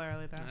 It's still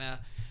early, though. I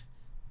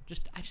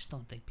just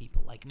don't think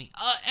people like me.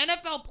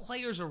 NFL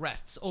players'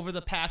 arrests over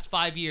the past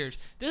 5 years.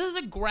 This is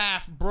a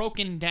graph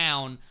broken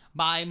down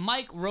by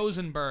Mike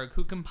Rosenberg,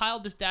 who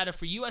compiled this data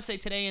for USA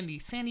Today and the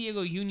San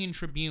Diego Union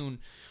Tribune.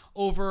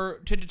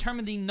 to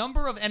determine the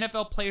number of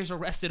NFL players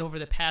arrested over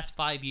the past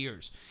 5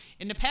 years.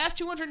 In the past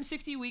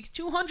 260 weeks,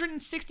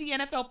 260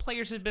 NFL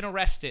players have been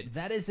arrested.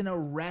 That is an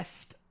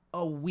arrest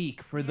a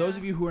week for those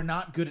of you who are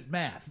not good at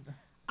math.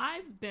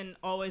 I've been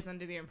always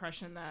under the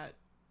impression that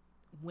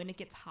when it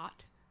gets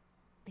hot,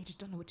 they just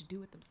don't know what to do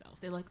with themselves.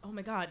 They're like, oh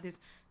my God,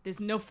 there's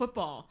no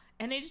football.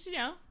 And they just,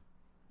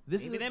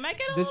 maybe they might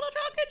get a little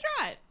drunk and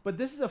try it. But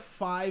this is a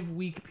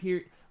 5-week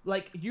period.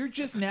 Like, you're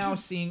just now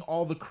seeing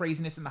all the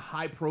craziness and the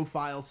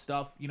high-profile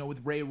stuff, with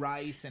Ray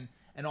Rice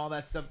and all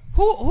that stuff.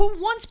 Who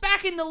wants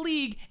back in the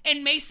league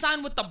and may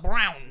sign with the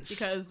Browns?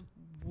 Because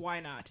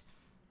why not?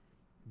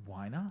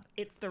 Why not?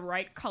 It's the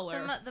right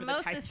color. The for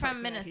most type is of from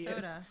person that he is.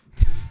 Minnesota.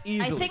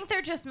 Easily. I think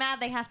they're just mad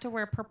they have to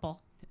wear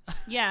purple.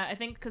 Yeah, I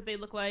think because they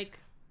look like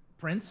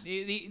Prince?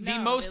 The no,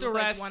 most they look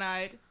like arrests.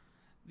 one-eyed.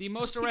 The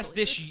most arrests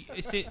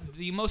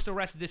the most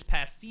arrests this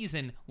past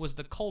season was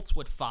the Colts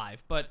with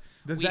 5, but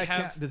Does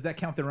that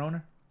count their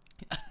owner?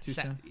 Too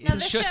soon? No, It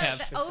this should show,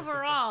 have.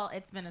 overall,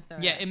 it's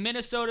Minnesota. Yeah, in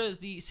Minnesota,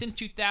 since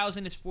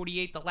 2000 is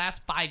 48. The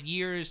last 5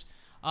 years,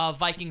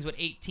 Vikings with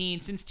 18.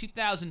 Since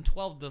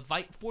 2012, the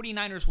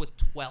 49ers with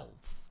 12.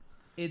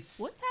 It's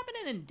What's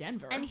happening in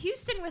Denver? And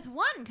Houston with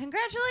 1.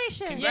 Congratulations.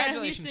 yeah,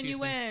 Congratulations, Houston, you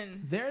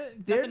win. they're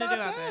Nothing to not do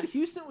about bad. that.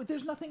 Houston,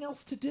 there's nothing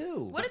else to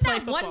do. What did Play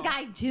that one football.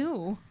 guy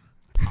do?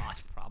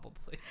 Pot,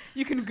 probably.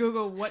 You can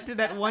Google what did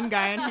that one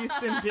guy in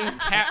Houston do.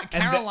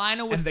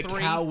 Carolina with and the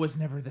 3. cow was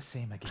never the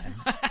same again.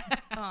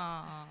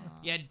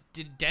 Yeah,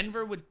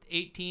 Denver with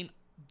 18.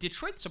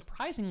 Detroit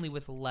surprisingly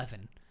with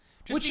 11.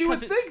 Just Which you would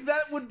because think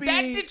that would be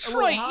That a little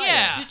Detroit, higher.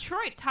 yeah.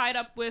 Detroit tied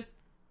up with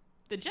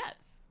the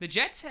Jets. The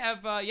Jets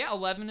have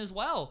 11 as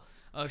well.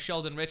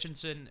 Sheldon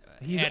Richardson.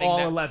 He's adding all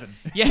that. 11.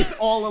 Yeah. He's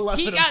all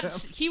 11 of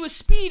them. He was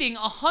speeding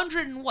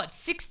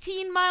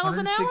 16 miles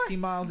an hour. 160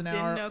 miles an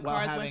hour Didn't know while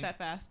cars having, went that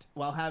fast.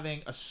 while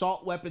having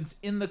assault weapons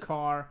in the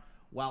car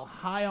while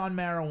high on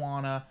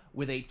marijuana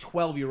with a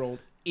 12-year-old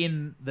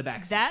in the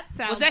backseat. That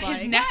sounds Was that like,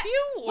 his nephew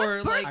or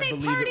What like? I birthday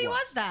believe it party was.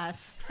 was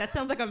that? That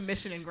sounds like a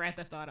mission in Grand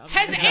Theft Auto.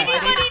 Has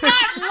anybody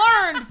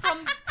not learned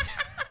from?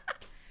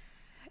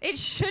 It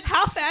should.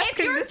 How fast If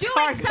can you're this doing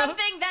car go?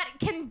 something that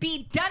can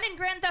be done in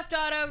Grand Theft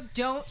Auto,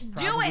 don't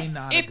do Probably it.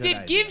 not a If good it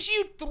idea. gives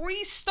you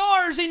 3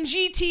 stars in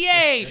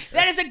GTA,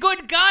 that is a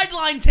good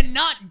guideline to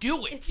not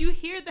do it. If you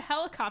hear the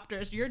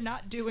helicopters, you're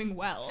not doing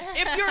well.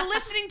 If you're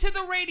listening to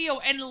the radio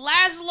and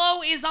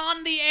Laszlo is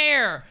on the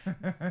air,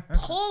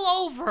 pull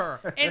over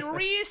and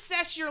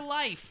reassess your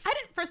life.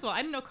 First of all,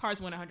 I didn't know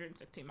cars went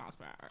 116 miles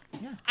per hour.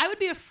 Yeah. I would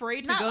be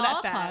afraid to Not go all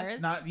that fast.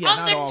 cars. Not On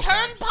not the all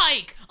cars.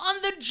 turnpike, on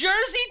the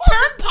Jersey The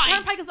Turnpike.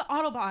 turnpike is the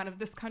Autobahn of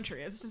this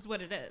country. It's just what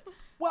it is.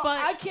 Well, But-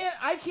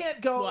 I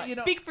can't go. What?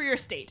 Speak for your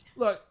state.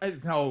 Look,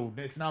 no,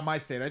 it's not my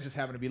state. I just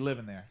happen to be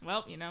living there.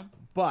 Well,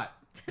 But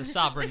The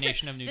sovereign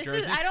nation of New This Jersey.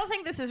 is. I don't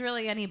think this is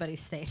really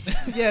anybody's state.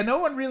 yeah, no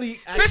one really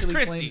Chris actually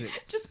Christie. claims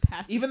it. just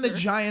pass. Even the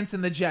Giants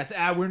and the Jets.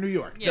 We're New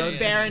York. Yeah, Don't- yeah.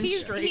 Baron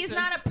He's Street.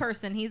 not a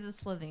person. He's a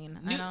Slovene.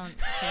 I don't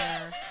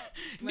care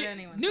what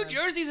anyone New says.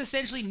 Jersey is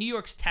essentially New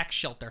York's tax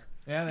shelter.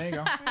 Yeah, there you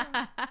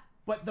go.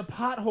 But the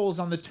potholes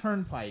on the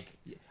turnpike,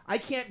 I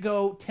can't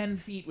go 10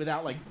 feet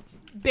without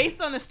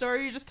Based on the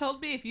story you just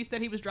told me, if you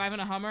said he was driving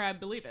a Hummer, I'd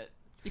believe it.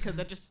 Because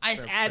that just I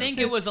adds think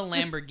to- it was a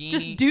just- Lamborghini.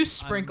 Just do I'm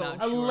sprinkles.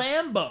 not a sure.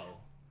 Lambo.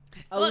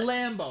 A Look-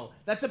 Lambo.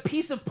 That's a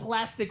piece of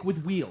plastic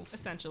with wheels.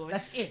 Essentially.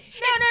 That's it. Wait,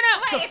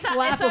 It's a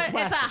flap of it's a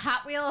plastic.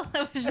 Hot Wheel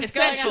that was just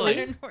going Essentially.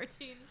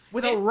 114.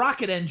 With a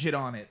rocket engine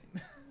on it.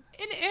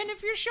 And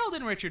if you're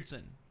Sheldon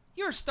Richardson,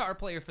 you're a star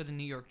player for the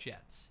New York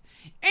Jets,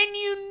 and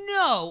you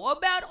know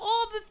about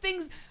all the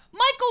things.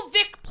 Michael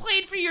Vick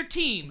played for your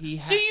team,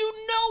 so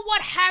you know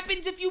what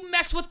happens if you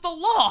mess with the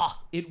law.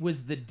 It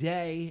was the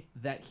day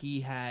that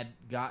he had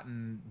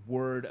gotten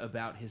word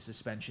about his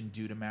suspension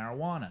due to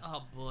marijuana.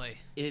 Oh boy.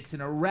 It's an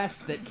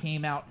arrest that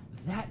came out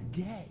that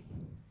day.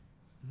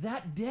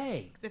 That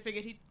day. Because I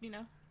figured he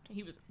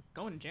was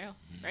going to jail,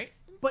 right?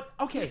 But,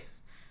 okay,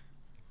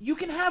 you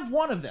can have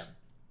one of them.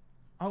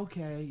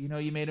 Okay,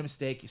 you made a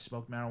mistake. You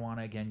smoked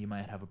marijuana again. You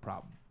might have a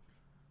problem.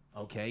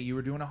 Okay, you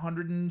were doing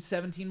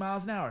 117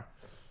 miles an hour.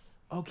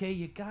 Okay,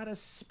 you got a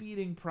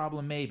speeding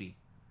problem, maybe.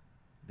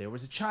 There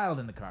was a child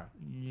in the car.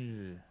 Yeah.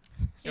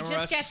 There It were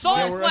just gets assault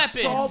There were weapons.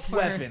 assault Worse.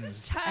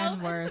 weapons. Child,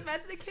 And I worse. just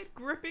imagine the kid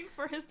gripping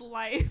for his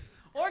life.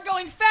 Or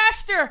going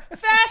faster,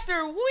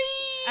 faster, wee!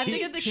 I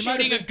think of the He might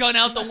Shooting have a gun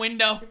out the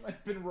window. It might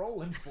have been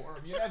rolling for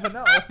him. You never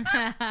know.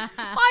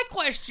 My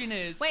question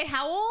is, Wait,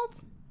 how old?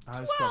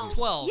 I was 12.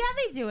 12. Yeah,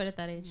 they do it at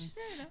that age.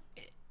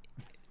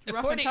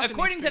 Rough and tough in these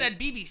According to that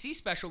streets. BBC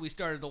special we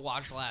started to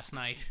watch last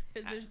night.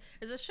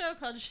 There's a show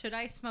called Should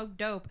I Smoke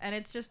Dope? And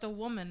it's just a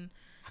woman,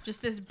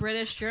 just this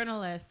British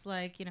journalist,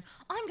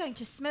 I'm going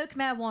to smoke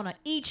marijuana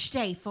each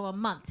day for a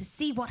month to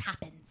see what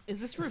happens. Is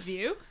this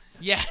review?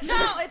 Yes.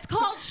 No, it's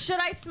called Should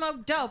I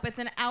Smoke Dope? It's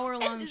an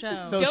hour-long this show. is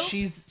So Dope.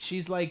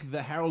 she's like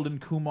the Harold and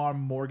Kumar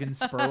Morgan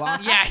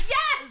Spurlock. Yes.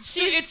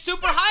 It's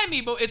Super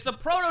Jaime, but it's a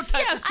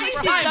prototype Yeah, of she's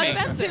Super Doug Jaime.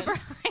 Benson. Super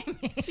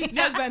Jaime.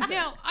 Doug Benson.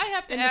 Now I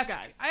have to In ask.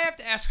 disguise. I have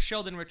to ask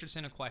Sheldon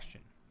Richardson a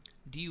question.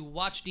 Do you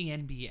watch the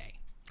NBA?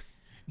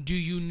 Do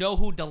you know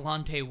who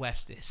Delonte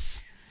West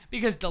is?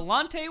 Because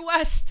Delonte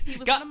West He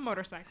was on a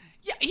motorcycle.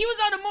 Yeah, he was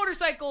on a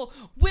motorcycle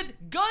with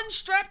guns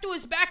strapped to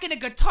his back in a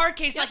guitar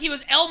case like he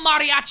was El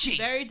Mariachi.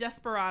 Very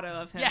desperado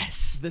of him.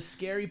 Yes. The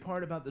scary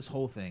part about this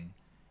whole thing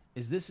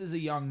is this is a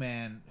young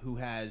man who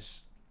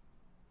has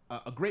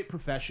a great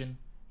profession.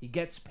 He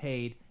gets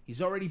paid.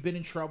 He's already been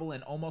in trouble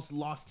and almost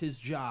lost his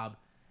job.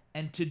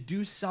 And to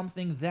do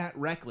something that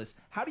reckless,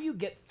 how do you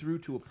get through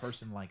to a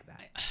person like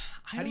that?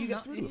 How do you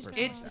get through to a person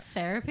like that?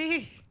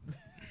 Therapy.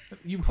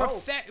 You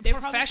hope.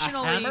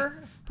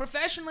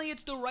 Professionally,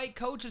 it's the right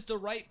coach, it's the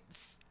right,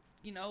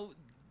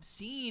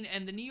 scene,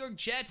 and the New York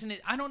Jets. And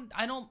I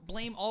don't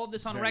blame all of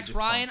this on Rex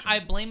Ryan. I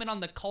blame it on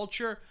the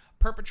culture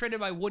perpetrated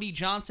by Woody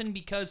Johnson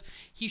because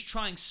he's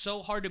trying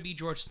so hard to be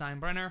George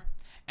Steinbrenner.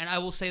 And I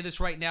will say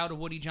this right now to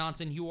Woody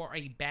Johnson: you are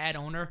a bad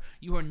owner.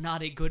 You are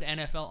not a good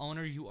NFL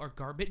owner. You are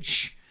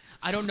garbage.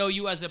 I don't know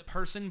you as a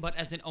person, but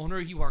as an owner,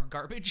 you are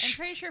garbage. I'm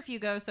pretty sure if you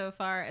go so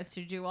far as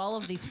to do all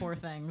of these 4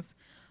 things,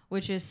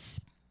 which is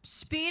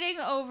speeding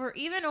over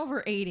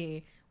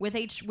 80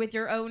 with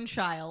your own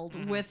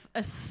child with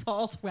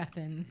assault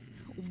weapons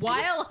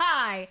while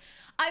high,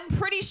 I'm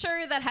pretty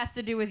sure that has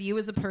to do with you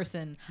as a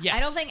person. Yes. I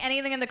don't think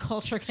anything in the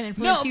culture can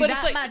influence you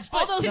that much.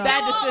 All those to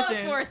bad do all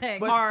decisions those 4 things.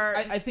 But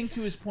I think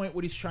to his point,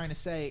 what he's trying to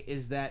say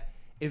is that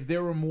if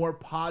there were more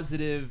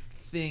positive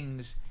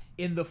things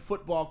in the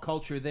football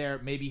culture there,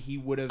 maybe he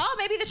would have... Oh,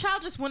 maybe the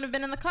child just wouldn't have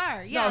been in the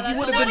car. Yeah, No, he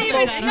would have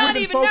Not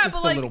been even that,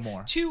 but a little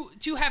more.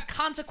 to have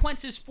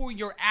consequences for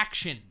your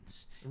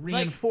actions.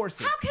 Reinforce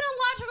it. How can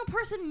a logical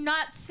person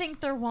not think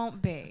there won't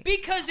be?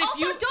 Because if also,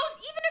 you even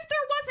if there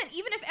wasn't,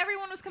 even if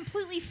everyone was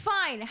completely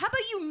fine, how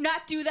about you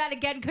not do that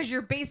again because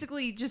you're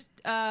basically just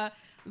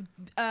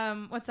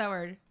what's that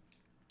word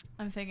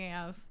I'm thinking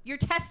of? You're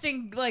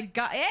testing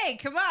hey,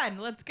 come on,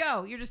 let's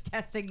go. You're just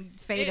testing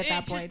fate at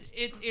that point.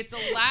 It's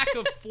a lack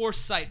of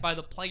foresight by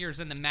the players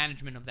and the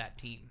management of that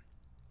team.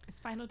 Is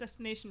Final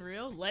Destination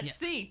real? Let's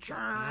see.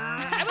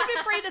 I would be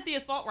afraid that the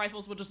assault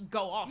rifles would just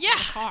go off in the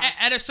car.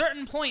 At a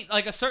certain point,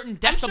 like a certain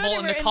decibel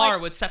in the car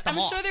would set them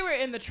off. I'm sure they were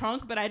in the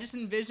trunk, but I just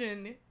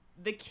envision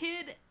the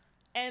kid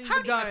and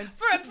the guns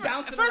First of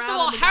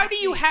all, how do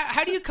you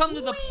come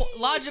to the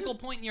logical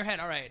point in your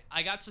head? All right,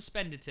 I got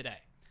suspended today.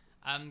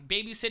 I'm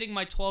babysitting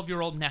my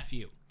 12-year-old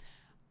nephew.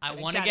 I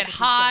want to get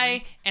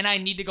high and I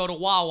need to go to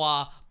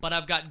Wawa, but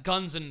I've got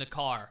guns in the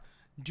car.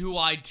 Do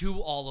I do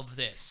all of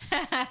this?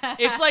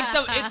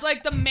 It's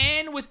like the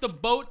man with the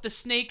boat, the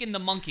snake, and the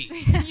monkey.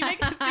 You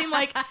make it seem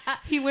like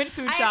he went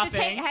food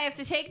shopping. I have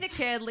to take the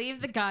kid,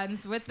 leave the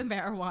guns with the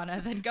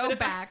marijuana, then go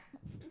back.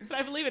 But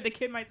I believe it. The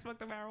kid might smoke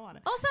the marijuana.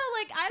 Also,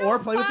 I don't or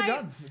play with the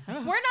guns.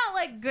 We're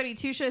not goody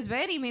two shows by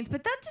any means,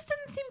 but that just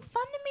doesn't seem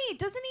fun to me.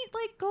 Doesn't he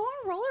go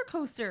on a roller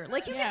coaster?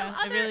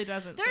 It really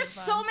doesn't. There's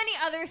so many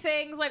other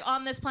things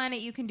on this planet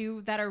you can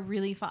do that are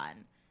really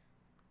fun.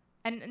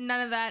 And none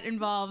of that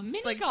involves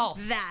mini golf.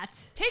 That.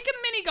 Take him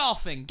mini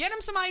golfing. Get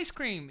him some ice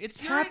cream. It's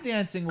tap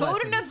dancing Go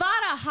lessons. to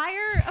Nevada.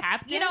 Hire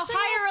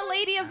a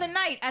lady of the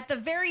night at the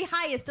very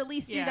highest. At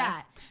least do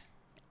that.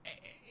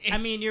 I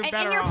mean, you're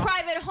better in your off.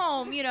 private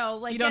home. You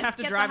don't have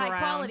to drive the high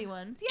around. quality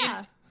ones.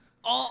 Yeah.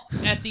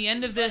 At the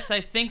end of this, I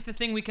think the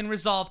thing we can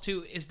resolve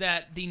to is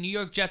that the New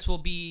York Jets will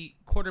be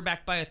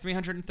quarterbacked by a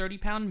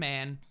 330-pound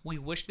man. We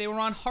wish they were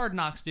on Hard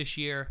Knocks this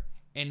year,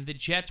 and the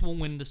Jets will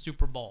win the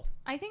Super Bowl.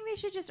 I think they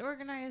should just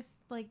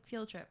organize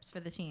field trips for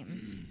the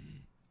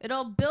team.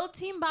 It'll build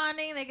team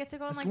bonding. They get to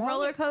go on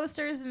roller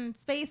coasters and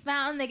Space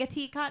Mountain. They get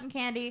to eat cotton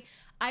candy.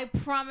 I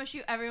promise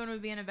you, everyone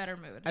would be in a better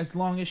mood. As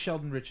long as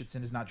Sheldon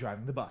Richardson is not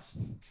driving the bus.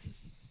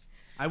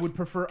 I would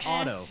prefer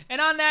Otto.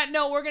 And on that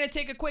note, we're going to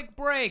take a quick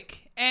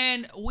break.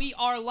 And we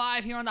are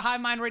live here on the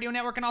Hive Mind Radio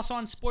Network and also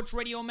on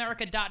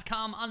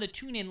sportsradioamerica.com on the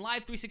TuneIn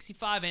Live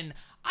 365 and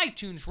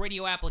iTunes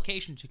radio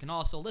applications. You can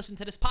also listen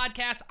to this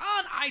podcast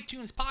on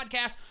iTunes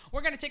Podcast.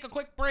 We're going to take a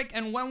quick break.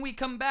 And when we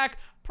come back,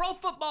 Pro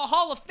Football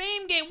Hall of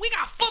Fame game. We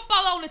got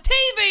football on the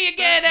TV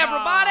again,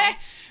 everybody.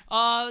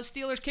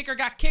 Steelers kicker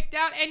got kicked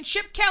out. And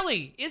Chip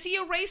Kelly, is he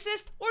a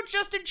racist or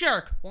just a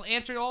jerk? We'll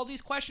answer all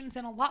these questions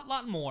and a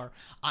lot more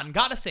on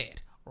Gotta Say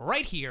It,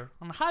 right here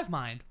on the Hive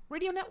Mind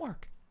Radio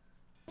Network.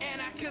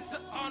 And I kiss her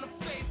on the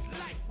face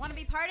like. Want to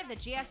be part of the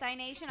GSI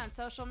Nation on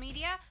social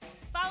media?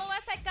 Follow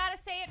us at Gotta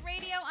Say It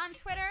Radio on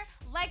Twitter.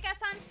 Like us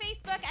on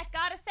Facebook at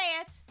Gotta Say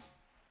It.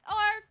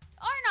 Or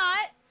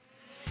not.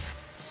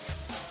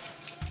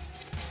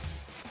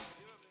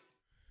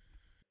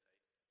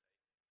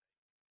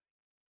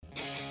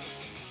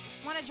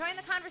 Want to join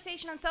the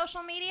conversation on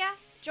social media?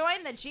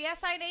 Join the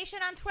GSI Nation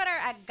on Twitter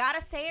at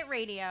Gotta Say It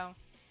Radio.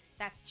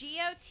 That's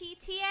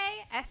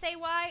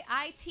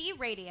GOTTASAYIT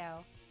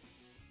Radio.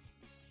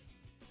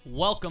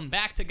 Welcome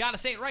back to Gotta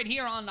Say It right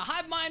here on the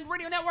Hive Mind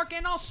Radio Network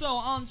and also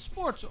on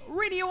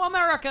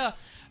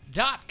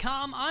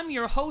SportsRadioAmerica.com. I'm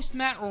your host,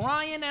 Matt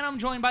Ryan, and I'm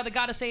joined by the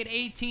Gotta Say It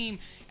A-Team.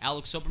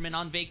 Alex Soberman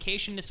on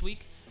vacation this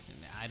week.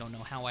 I don't know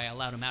how I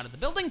allowed him out of the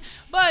building,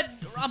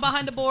 but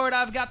behind the board,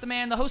 I've got the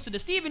man, the host of the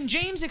Stephen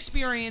James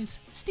Experience,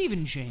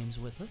 Stephen James,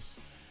 with us,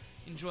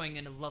 enjoying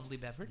a lovely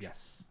beverage.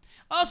 Yes.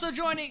 Also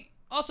joining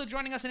Also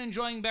joining us and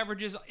enjoying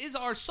beverages is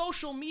our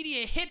social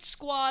media hit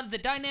squad, the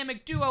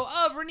dynamic duo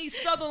of Renee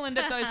Sutherland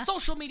at the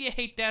social media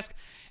hate desk,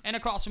 and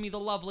across from me, the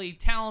lovely,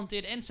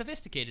 talented, and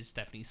sophisticated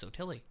Stephanie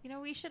Sotilli. You know,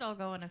 we should all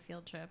go on a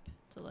field trip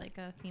to like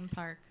a theme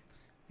park.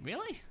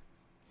 Really?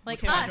 Like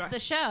Can I us, join? the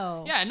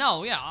show. Yeah,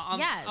 no, yeah,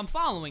 Yes. I'm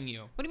following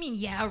you. What do you mean,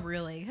 yeah,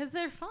 really? Because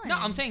they're fun. No,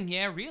 I'm saying,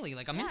 yeah, really,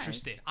 like, I'm Yes.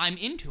 interested. I'm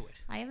into it.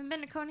 I haven't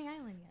been to Coney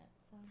Island yet.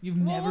 So. You've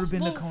never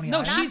been to Coney no,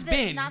 Island? she's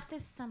been. Not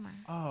this summer.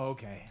 Oh,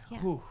 okay. Yeah.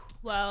 Whew.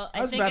 Well,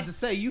 I was think about to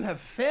say, you have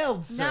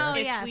failed, sir. No,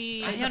 If yes.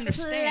 we- I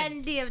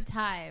understand. Plenty of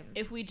time.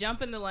 if we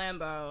jump in the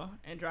Lambo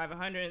and drive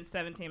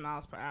 117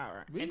 miles per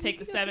hour We and take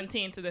the can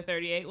 17 to the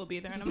 38, we'll be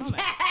there in a moment.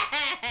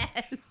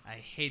 I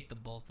hate the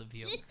both of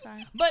you.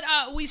 Sorry. But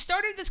we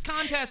started this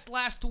contest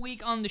last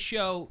week on the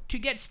show to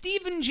get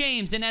Stephen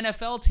James an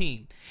NFL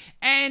team.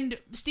 And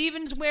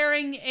Stephen's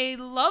wearing a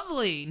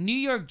lovely New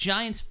York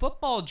Giants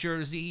football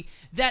jersey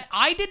that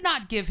I did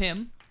not give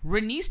him,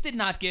 Renice did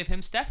not give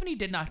him, Stephanie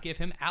did not give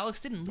him,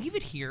 Alex didn't leave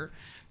it here.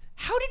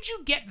 How did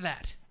you get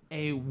that?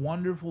 A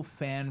wonderful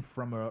fan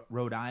from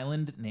Rhode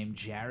Island named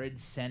Jared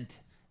sent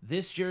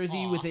this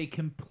jersey with a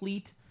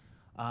complete,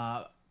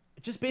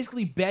 just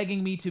basically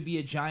begging me to be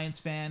a Giants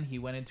fan. He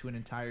went into an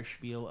entire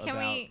spiel Can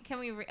about.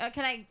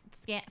 can I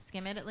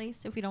skim it at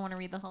least if we don't want to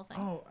read the whole thing?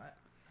 Oh,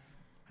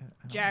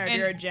 Jared, And-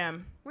 you're a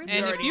gem. Where's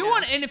And the if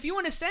you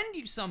want to send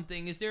you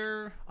something, is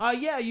there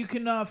yeah, you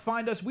can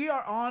find us. We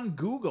are on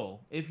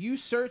Google. If you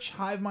search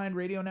Hive Mind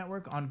Radio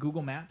Network on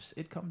Google Maps,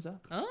 it comes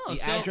up. Oh, the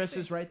so- address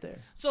is right there.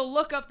 So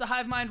look up the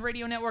Hive Mind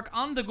Radio Network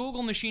on the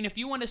Google machine if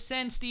you want to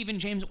send Stephen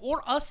James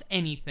or us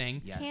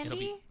anything. Yes. It'll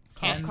be Candy?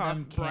 Send Cough,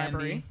 them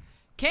bribery.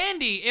 candy.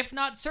 candy, if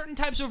not certain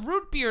types of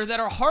root beer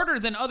that are harder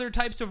than other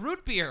types of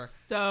root beer.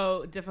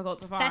 So difficult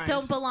to find. That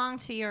don't belong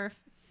to your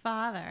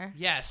father.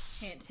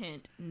 Yes. Hint,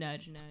 hint,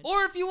 nudge, nudge.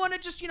 Or if you want to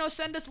just,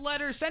 send us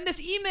letters, send us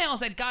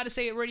emails at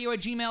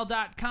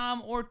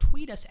gottasayItradio@gmail.com or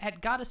tweet us at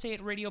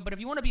gottasayItradio. But if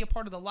you want to be a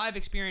part of the live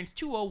experience,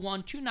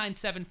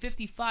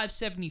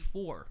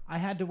 201-297-5574. I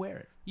had to wear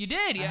it. You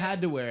did, yeah. I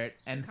had to wear it,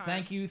 and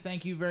kind.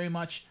 thank you very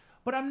much.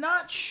 But I'm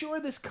not sure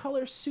this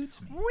color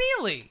suits me.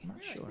 Really? I'm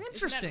not sure.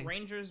 Interesting. Isn't that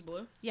Rangers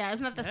blue? Yeah,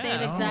 isn't that the Yeah.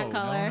 same exact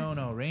color?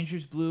 No.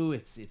 Rangers blue.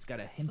 It's got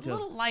a hint It's a of.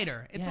 little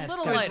lighter. It's Yeah, a it's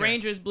little got- Because lighter.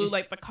 Rangers blue It's-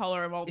 like the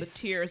color of all the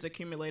it's- tears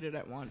accumulated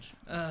at once.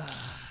 I'm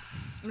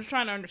just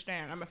trying to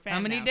understand. I'm a fan. How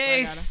many now, so I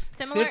days?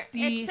 Similar. It's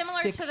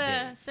 56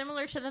 days.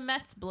 similar to the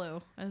Mets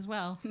blue as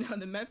well. gotta- No,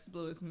 the Mets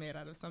blue is made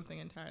out of something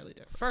entirely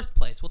different. First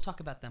place. We'll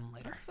talk about them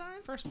later. That's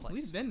fine. First place.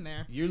 We've been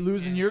there. You're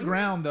losing your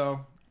ground,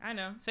 though. I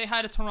know. Say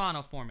hi to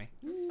Toronto for me.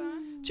 That's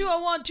fine.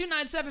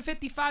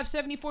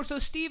 201-297-5574. So,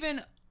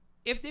 Steven,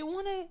 if they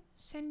want to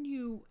send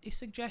you a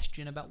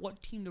suggestion about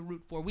what team to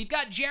root for, we've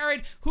got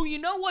Jared, who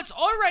what's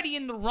already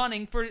in the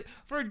running for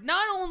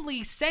not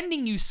only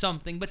sending you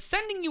something, but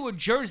sending you a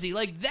jersey.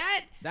 Like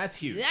that. That's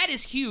huge. That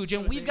is huge.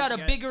 And What we've got a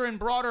thing to get? bigger and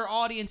broader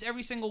audience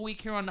every single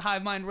week here on the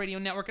Hive Mind Radio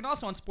Network and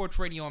also on Sports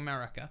Radio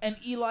America. An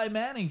Eli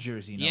Manning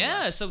jersey. No Yeah,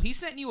 less. so he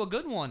sent you a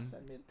good one.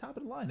 I mean, top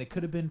of the line. It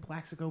could have been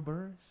Plaxico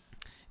Burress.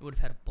 It would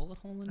have had a bullet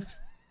hole in it.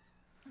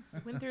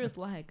 Went through his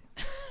leg.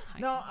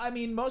 No, I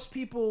mean most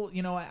people.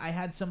 I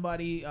had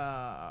somebody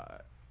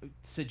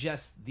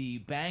suggest the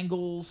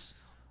Bengals.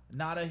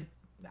 Not a.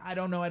 I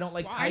don't know. I don't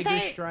like Swat. tiger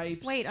Aren't they-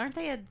 stripes. Wait, aren't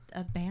they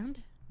a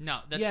band? No,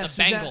 that's yeah, the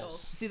Suzanne-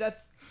 Bengals. See,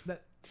 that's.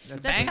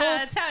 Bengals?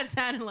 That's how it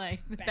sounded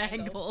like. The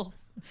Bengals. Bengals.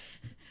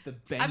 The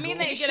Bengals. I mean,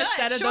 they You get a should,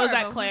 set of sure, those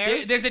at but-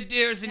 Claire's. There's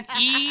an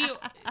E.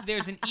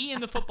 There's an E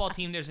in the football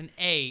team. There's an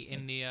A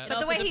in the. But the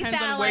also way he depends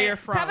on sounded where like you're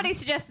from. somebody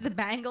suggested the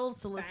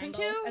Bengals to listen I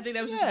to. think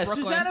that was Yeah, just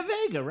Brooklyn. Susanna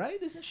Vega,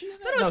 right? Isn't she? In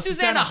that? thought it was No,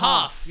 Susanna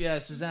Hoff. Yeah,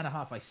 Susanna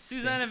Hoff. I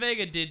stink. Susanna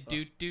Vega did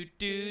do do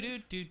do do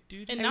do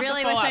do. And I not the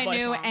really Fall wish Out I Boy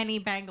knew song. any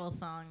Bengals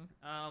song.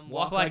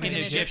 Walk like an an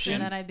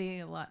Egyptian. Then I'd be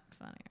a lot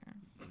funnier.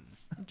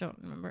 I don't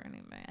remember any.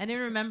 I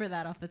didn't remember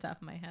that off the top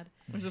of my head.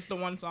 It was just the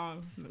one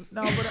song.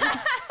 No, but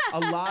a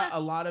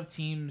lot of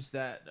teams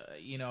that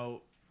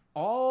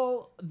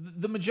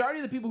the majority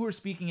of the people who are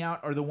speaking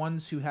out are the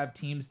ones who have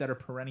teams that are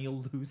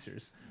perennial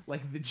losers,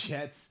 like the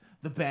Jets,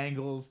 the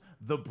Bengals,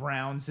 the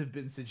Browns have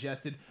been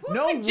suggested. Who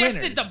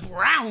suggested winners. the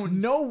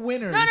Browns? No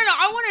winners. No.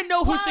 I want to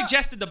know who Well,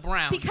 suggested the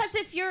Browns. Because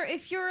if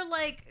you're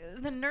like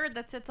the nerd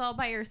that sits all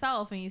by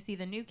yourself and you see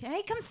the new kid,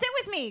 hey, come sit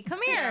with me. Come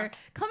here.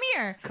 Come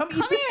here. Come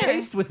eat this here.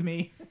 paste with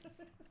me.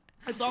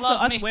 It's also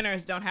Love us me.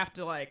 winners don't have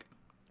to like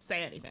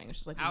say anything. It's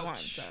just like we won.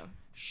 Ouch. So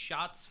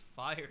Shots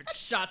fired.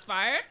 shots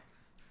fired.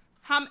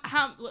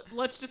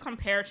 Let's just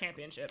compare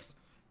championships.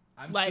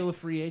 I'm Like- still a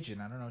free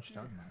agent. I don't know what you're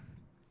talking about.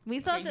 We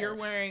still Okay, you're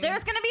wearing-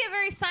 There's going to be a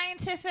very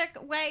scientific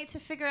way to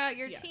figure out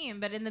your Yes. team,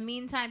 but in the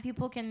meantime,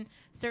 people can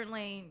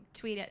certainly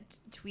tweet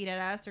at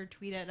us or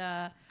tweet at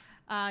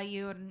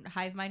You and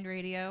Hive Mind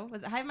Radio.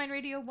 Was it Hive Mind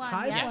Radio 1?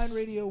 Hive Yes. Mind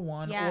Radio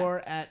 1 Yes. or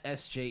at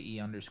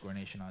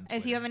SJE_Nation on Twitter.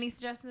 If you have any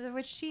suggestions of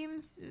which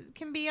teams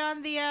can be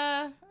on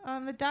the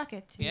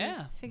docket to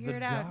Yeah. figure the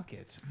it out.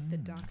 docket. The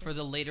docket. For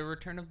the later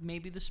return of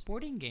maybe the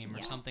sporting game or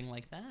Yes. something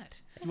like that.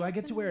 Do I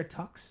get to wear a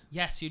tux?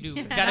 Yes, you do.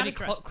 It's got to be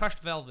Crust. crushed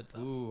velvet,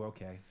 though. Ooh,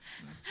 okay.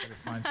 Better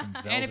find some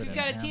velvet. And if you've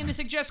got a team to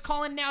suggest,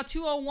 call in now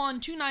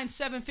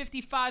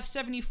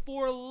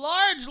 201-297-5574.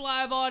 Large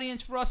live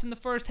audience for us in the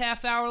first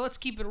half hour. Let's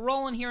keep it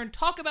rolling here and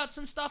talk about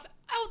some stuff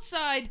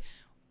outside.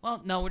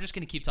 Well, no, we're just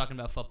gonna keep talking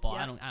about football.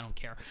 Yeah. I don't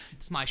care.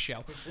 It's my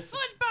show. Football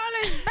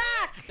is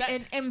back! That-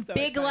 in So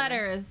big exciting.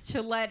 letters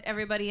to let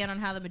everybody in on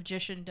how the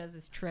magician does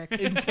his tricks.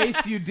 in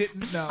case you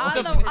didn't know.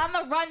 on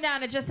the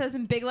rundown, it just says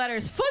in big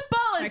letters, football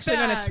I'm is actually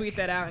back! gonna tweet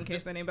that out in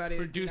case anybody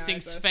Producing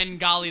denies us.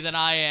 Svengali that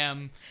I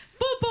am.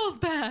 Football's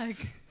back!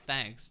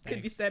 Thanks.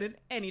 Could be said in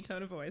any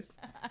tone of voice.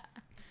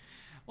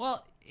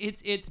 Well,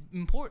 it's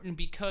important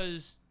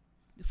because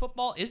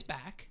football is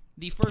back.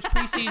 The first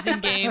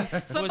preseason game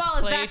was Football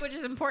is played. back, which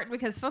is important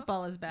because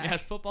football is back.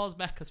 Yes, football is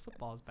back because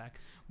football is back.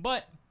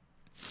 But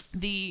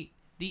the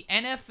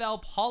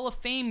NFL Hall of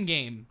Fame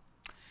game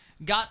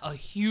got a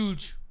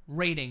huge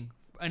rating,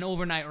 an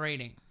overnight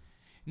rating.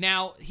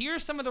 Now, here are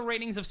some of the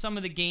ratings of some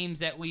of the games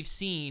that we've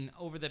seen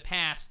over the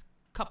past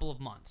couple of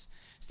months.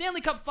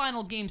 Stanley Cup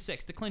Final Game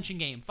 6, the clinching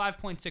game,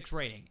 5.6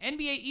 rating.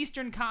 NBA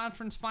Eastern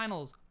Conference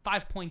Finals,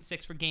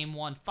 5.6 for Game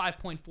 1,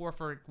 5.4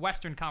 for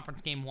Western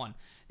Conference Game 1.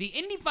 The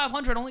Indy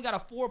 500 only got a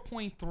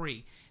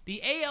 4.3.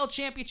 The AL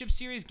Championship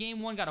Series Game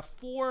 1 got a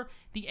 4.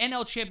 The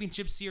NL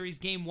Championship Series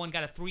Game 1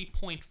 got a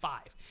 3.5.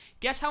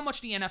 Guess how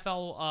much the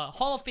NFL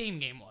Hall of Fame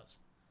game was?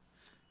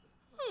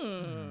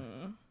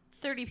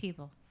 30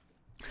 people.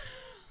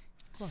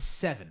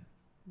 7.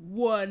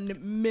 1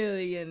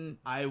 million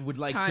I would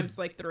like times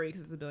to like 3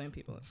 because it's a billion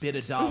people. bid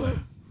 $1.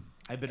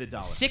 I bid $1.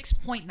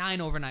 6.9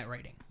 overnight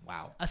rating.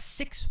 Wow. A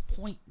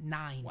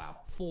 6.9 Wow.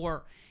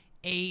 for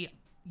a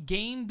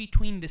game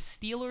between the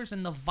Steelers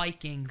and the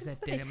Vikings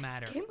that didn't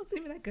matter. Game wasn't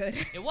even that good.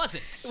 It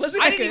wasn't. It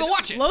wasn't I that didn't good. even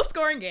watch it. Low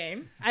scoring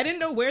game. I didn't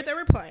know where they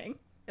were playing.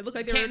 It looked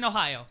like they Canton, were.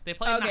 Ohio. They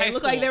played in the Okay, high it looked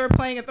school. like they were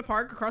playing at the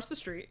park across the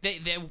street. They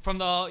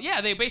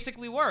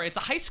basically were. It's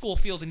a high school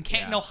field in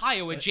Canton, Yeah.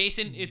 Ohio,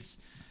 adjacent. It's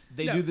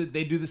They No.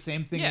 do the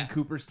same thing Yeah. in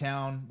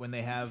Cooperstown when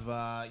they have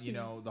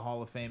the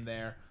Hall of Fame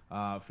there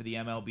for the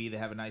MLB. They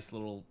have a nice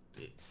little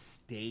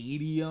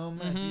stadium,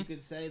 as you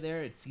could say.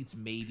 There, it seats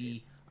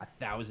maybe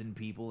 1,000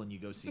 people, and you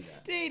go see It's a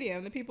that.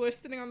 stadium. The people are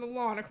sitting on the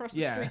lawn across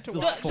the Yeah, street it's to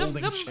a watch.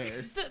 folding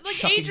chairs, like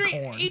shucking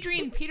corn.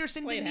 Adrian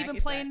Peterson Playing didn't even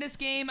hacky play sack. in this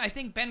game. I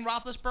think Ben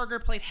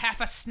Roethlisberger played half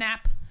a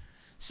snap.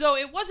 So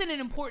it wasn't an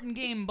important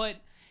game, but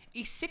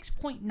a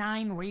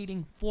 6.9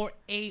 rating for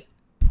a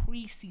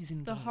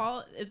preseason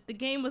game. The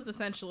game was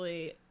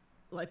essentially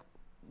like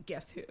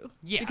guess who?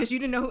 Yeah. Because you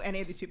didn't know who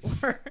any of these people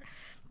were.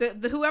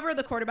 The whoever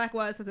the quarterback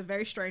was has a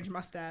very strange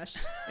mustache.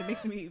 It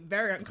makes me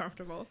very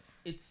uncomfortable.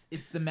 It's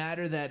the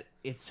matter that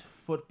it's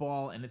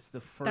football and it's the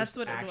first That's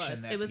what it action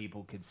was. that It was-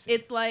 people could see.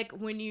 It's like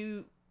when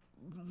you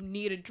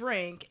need a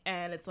drink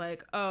and it's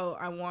like, oh,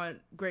 I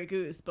want Grey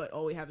Goose, but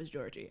all we have is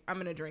Georgie. I'm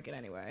gonna drink it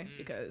anyway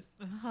because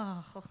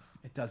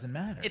It doesn't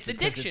matter. It's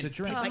because addiction. It's a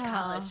drink. it's like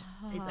college.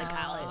 It's like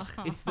college.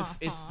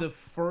 It's the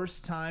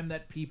first time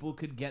that people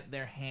could get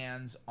their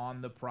hands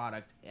on the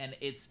product, and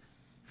it's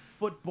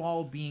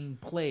football being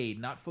played,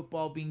 not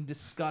football being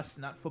discussed,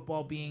 not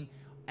football being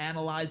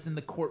analyzed in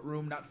the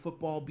courtroom, not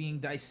football being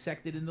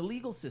dissected in the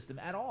legal system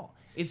at all.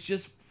 It's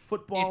just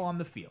football on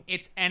the field.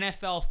 It's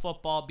NFL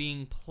football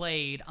being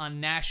played on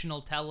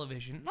national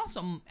television. And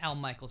also, Al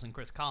Michaels and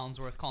Chris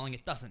Collinsworth calling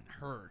it doesn't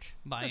hurt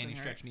by any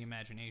stretch of the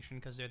imagination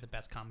because they're the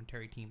best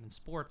commentary team in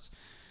sports.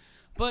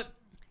 But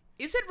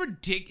is it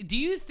ridiculous? Do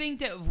you think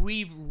that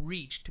we've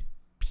reached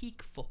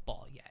peak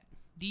football yet?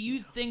 Do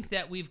you think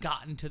that we've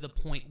gotten to the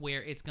point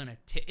where it's going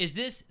to is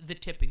this the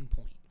tipping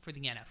point for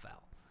the NFL?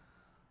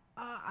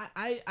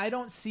 I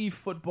don't see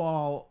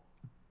football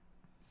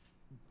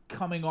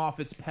coming off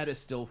its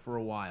pedestal for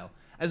a while.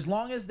 As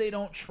long as they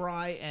don't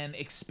try and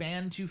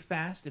expand too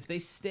fast, if they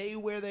stay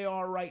where they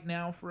are right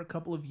now for a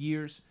couple of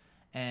years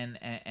and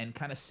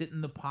kind of sit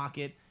in the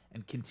pocket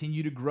and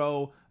continue to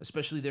grow,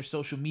 especially their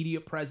social media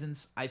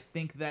presence, I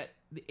think that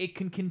it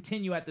can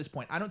continue at this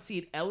point. I don't see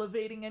it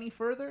elevating any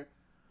further,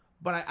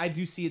 but I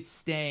do see it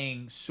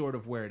staying sort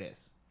of where it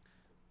is.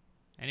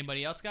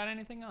 Anybody else got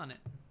anything on it?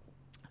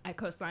 I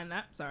co-signed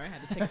that. Sorry, I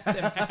had to take a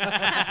sip.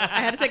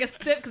 I had to take a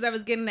sip because I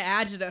was getting the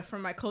agita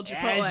from my cold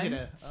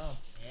Chipotle.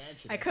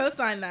 I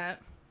co-signed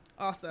that.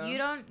 Also, You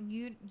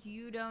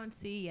don't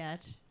see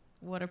yet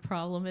what a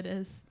problem it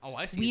is. Oh,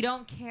 I see. We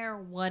don't care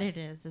what it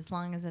is as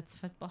long as it's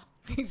football.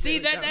 See,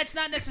 that's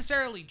not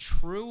necessarily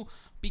true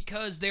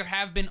because there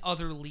have been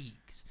other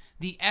leagues.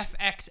 The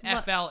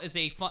FXFL is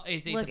a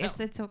Look,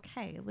 it's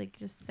okay. Like,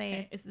 just say okay.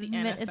 it. It's the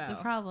Admit It's a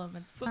NFL. problem.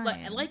 It's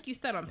fine. Like you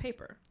said on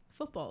paper,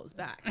 football is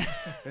back.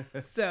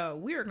 So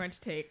we are going to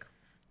take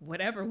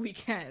whatever we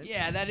can.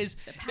 Yeah, that is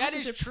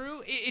Packers are-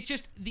 true. It's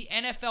just the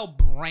NFL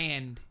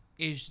brand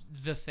is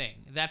the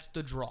thing. That's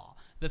the draw.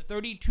 the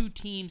 32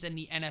 teams in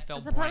the NFL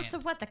As opposed to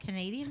brand. what, the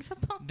Canadian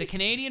football? The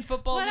Canadian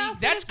Football What League, else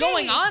would that's it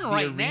going be? on The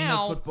right Arena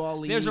now.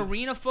 Football There's League.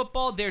 Arena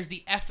Football. There's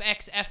the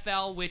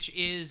FXFL, which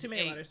is Too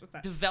many a letters. What's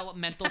that?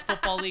 developmental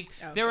football league.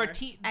 Oh, There are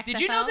sorry. Did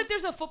you know XFL? that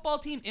there's a football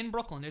team in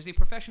Brooklyn? There's a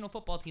professional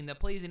football team that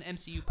plays in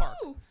MCU Park.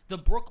 Who? The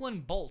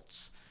Brooklyn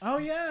Bolts. Oh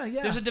yeah,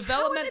 yeah. There's a How are they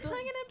developmental.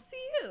 playing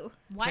in MCU?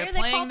 Why They're are they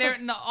playing called there.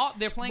 the,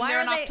 They're playing why there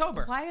are in they,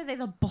 October, Why are they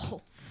the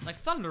Bolts? like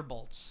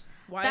Thunderbolts.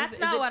 Why That's is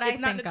not it, what I It's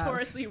not think of.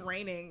 notoriously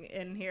raining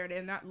in here.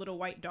 They're not little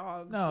white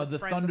dogs. no, with the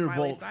friends of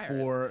Miley Thunderbolt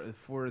Cyrus.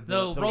 for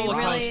The the roller they ride.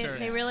 really, coaster.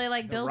 they really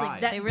like The building.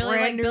 ride. They That really like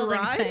brand new building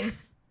ride?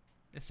 things.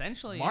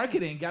 Essentially, yeah.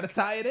 Marketing, got to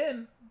tie it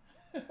in.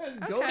 Go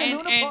to Okay.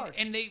 Luna Park.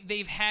 And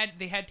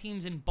they had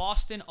teams in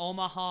Boston,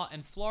 Omaha,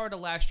 and Florida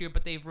last year,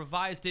 but they've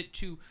revised it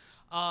to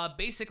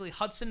basically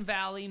Hudson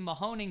Valley,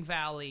 Mahoning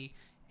Valley,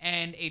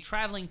 and a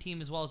traveling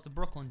team as well as the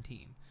Brooklyn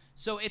team.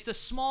 So it's a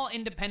small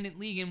independent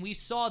league, and we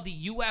saw the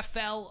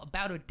UFL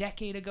about a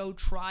decade ago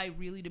try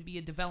really to be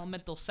a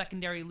developmental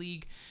secondary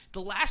league.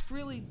 The last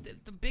really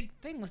the big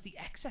thing was the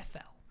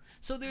XFL.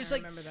 So there's I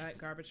like remember that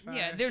garbage fire.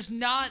 yeah, there's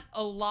not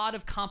a lot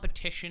of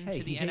competition Hey,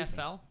 to the he hate me.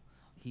 NFL.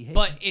 He hates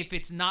But me. if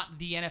it's not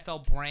the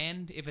NFL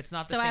brand, if it's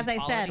not the So same as I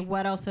quality, said,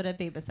 what else would it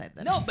be besides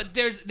that? no, but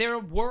there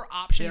were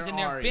options There and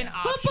there are, have been yeah.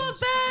 options. Football's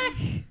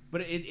back.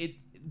 But it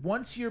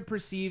once you're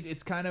perceived,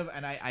 it's kind of,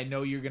 and I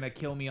know you're gonna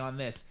kill me on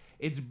this.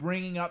 It's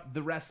bringing up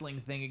the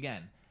wrestling thing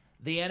again.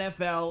 The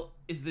NFL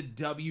is the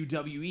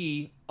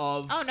WWE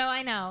of. Oh no,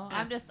 I know.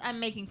 I'm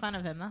making fun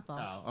of him. That's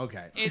all. Oh,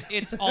 okay.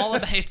 It's all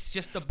about. It's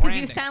just the Because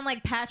branding. you sound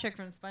like Patrick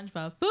from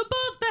SpongeBob.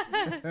 Football's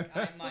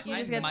back. You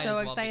just get so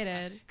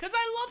excited. Because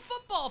I love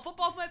football.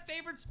 Football's my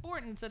favorite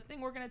sport, and it's a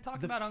thing we're going to talk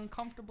The about f-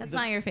 uncomfortably. That's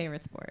not your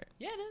favorite sport.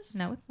 Yeah, it is.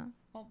 No, it's not.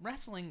 Well,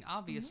 wrestling,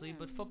 obviously,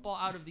 but football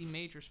out of the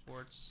major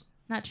sports.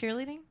 Not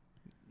cheerleading.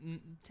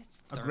 It's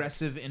third.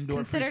 Aggressive indoor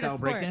considered a freestyle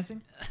sport.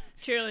 breakdancing.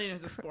 Cheerleading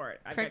is a sport.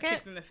 I got Cricket?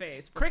 kicked in the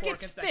face for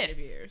Cricket's 4 consecutive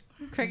fifth. years.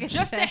 Cricket's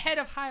Just fifth. ahead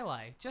of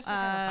highlight. Just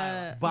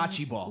ahead of highlight.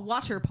 Bocce ball.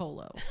 Water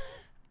polo.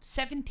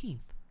 17th.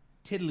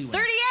 Tiddlywinks.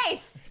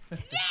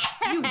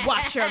 38th. You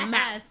watch your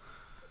mouth.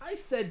 I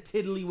said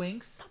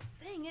tiddlywinks. Stop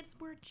saying it.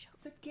 We're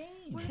It's a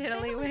game.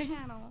 Tiddlywinks.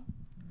 channel.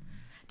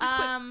 Just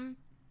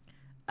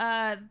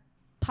quit.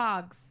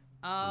 Pogs.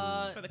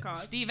 For the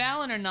cause. Steve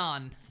Allen or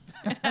non?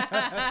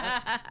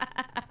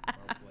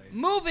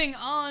 Moving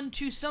on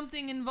to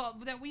something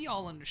involved that we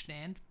all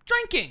understand: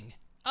 drinking.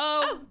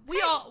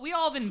 We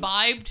all have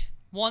imbibed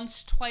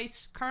once,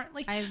 twice,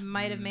 currently. I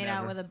might have made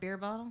out Never. with a beer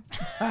bottle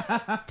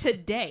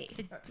Today.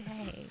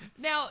 today.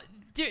 Now,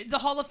 the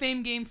Hall of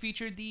Fame game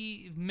featured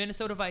the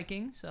Minnesota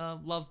Vikings,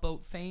 Love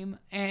Boat fame,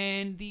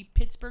 and the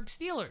Pittsburgh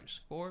Steelers,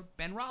 or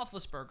Ben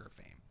Roethlisberger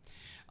fame.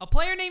 A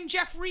player named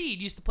Jeff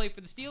Reed used to play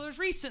for the Steelers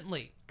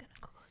recently.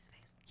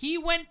 He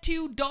went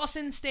to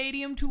Dawson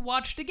Stadium to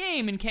watch the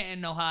game in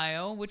Canton,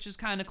 Ohio, which is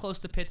kind of close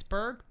to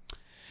Pittsburgh.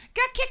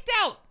 Got kicked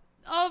out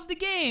of the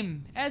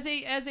game as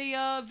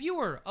a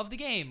viewer of the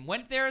game.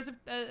 Went there as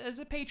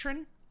a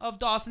patron of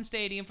Dawson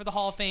Stadium for the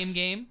Hall of Fame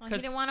game. Well, he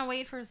didn't want to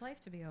wait for his life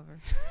to be over.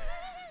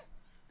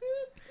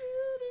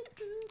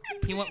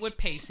 He went with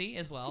Pacey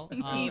as well.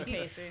 Team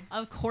Pacey.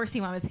 Of course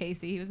he went with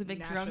Pacey. He was a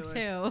big drunk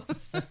too.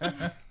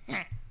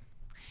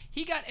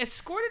 He got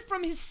escorted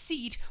from his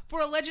seat for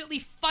allegedly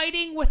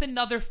fighting with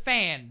another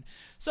fan.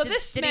 So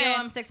this Did he man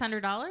owe him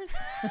 $600?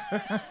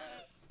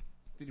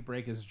 Did he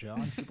break his jaw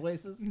in 2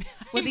 places?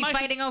 Was he might-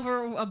 fighting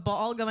over a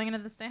ball going into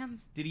the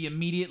stands? Did he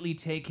immediately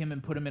take him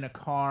and put him in a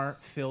car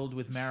filled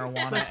with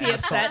marijuana? Was he and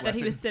upset assault that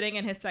he was weapons? sitting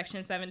in his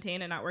section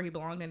 17 and not where he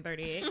belonged in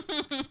 38?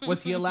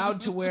 Was he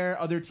allowed to wear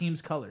other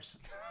teams' colors?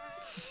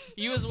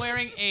 He was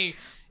wearing a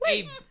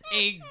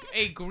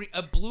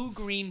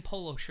blue-green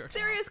polo shirt.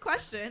 Serious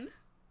question.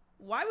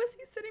 Why was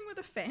he sitting where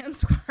the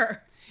fans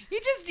were? He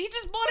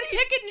just bought a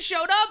ticket and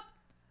showed up.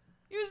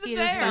 He was He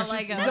there. just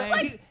felt like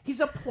going.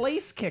 He's a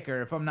place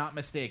kicker, if I'm not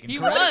mistaken. He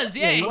correct? was,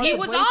 yeah. he He a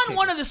was place on kicker.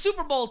 one of the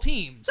Super Bowl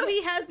teams. So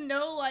he has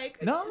no,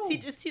 like, No. he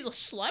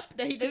schlep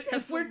that he just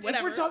has If we're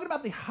whatever. talking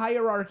about the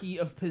hierarchy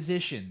of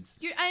positions,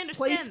 I understand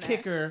place that.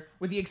 kicker,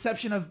 with the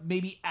exception of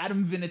maybe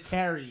Adam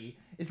Vinatieri,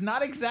 is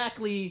not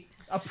exactly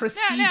a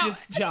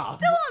prestigious job.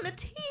 Still on the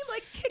team,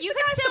 like, kick You the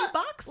can guy still some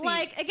box seats.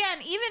 like again,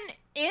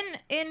 even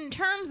in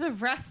terms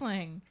of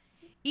wrestling,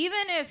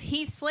 even if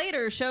Heath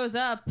Slater shows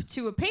up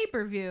to a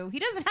pay-per-view, he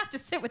doesn't have to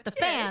sit with the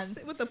fans.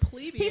 Yes, with the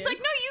plebeians. He's like,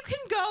 no, you can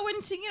go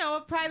into a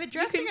private You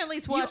dressing can- room, at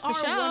least watch the You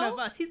show. are one of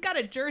us. He's got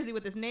a jersey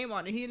with his name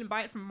on it. He didn't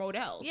buy it from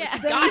Modell's. Yeah.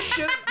 Like,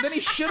 Then he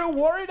should have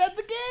wore it at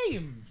the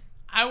game.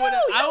 I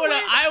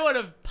would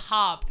have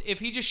popped if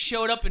he just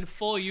showed up in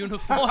full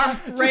uniform.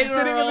 Just Ready to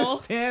sitting in the roll.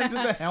 stands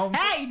with the helmet.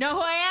 Hey, you know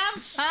who I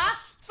am? Huh?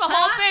 It's the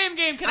Hall of Fame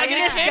game. Can I get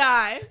this a kick?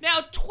 guy. Now,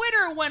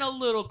 Twitter went a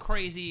little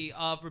crazy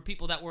for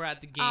people that were at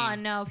the game. Oh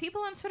no,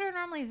 people on Twitter are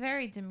normally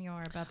very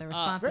demure about their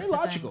responses. Very to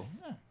logical.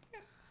 things. Yeah.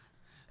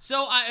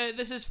 So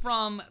this is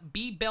from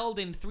B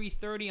Belden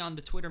 330 on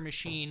the Twitter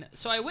machine.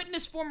 So I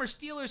witnessed former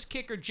Steelers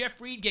kicker Jeff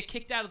Reed get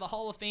kicked out of the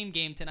Hall of Fame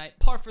game tonight.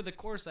 Par for the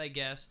course, I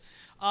guess.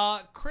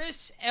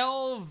 Chris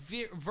L.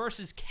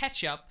 versus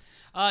Ketchup.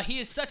 He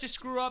is such a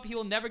screw-up. He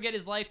will never get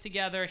his life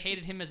together.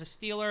 Hated him as a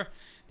Steeler.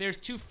 There's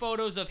 2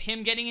 photos of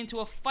him getting into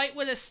a fight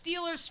with a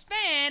Steelers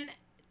fan.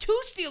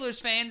 2 Steelers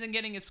fans and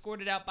getting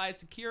escorted out by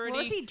security.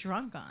 What was he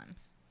drunk on?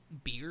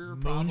 Beer,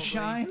 probably.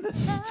 Moonshine?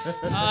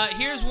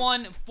 Here's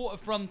one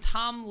from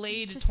Tom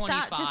Lade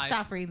 25. Just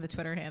stop reading the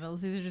Twitter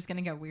handles. These are just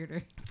gonna get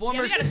weirder.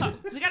 Former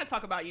we gotta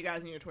talk about you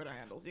guys and your Twitter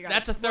handles.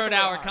 That's a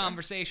third-hour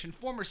conversation.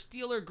 Former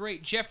Steeler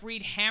great Jeff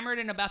Reed hammered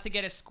and about to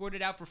get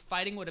escorted out for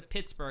fighting with a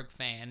Pittsburgh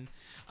fan.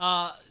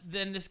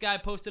 Then this guy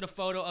posted a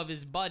photo of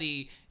his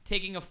buddy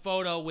taking a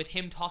photo with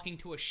him talking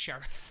to a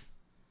sheriff.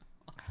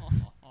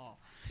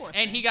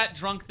 And he got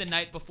drunk the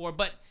night before,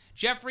 but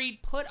Jeff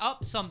Reed put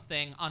up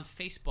something on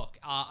Facebook.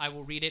 I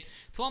will read it.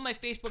 To all my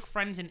Facebook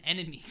friends and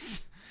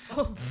enemies.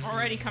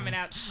 Already coming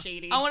out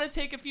shady. I want to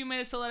take a few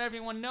minutes to let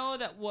everyone know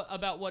that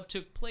about what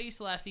took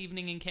place last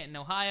evening in Canton,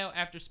 Ohio.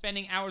 After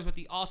spending hours with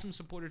the awesome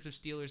supporters of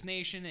Steelers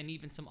Nation and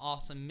even some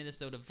awesome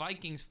Minnesota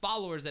Vikings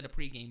followers at a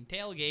pregame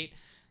tailgate.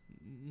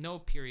 No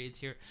periods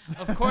here.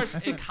 Of course,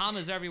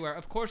 commas everywhere.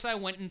 Of course, I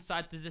went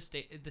inside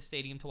the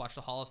stadium to watch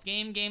the Hall of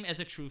Fame game as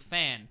a true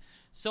fan.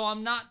 So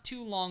I'm not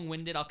too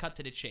long-winded. I'll cut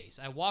to the chase.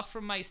 I walked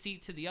from my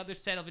seat to the other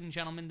set of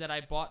gentlemen that I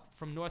bought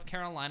from North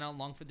Carolina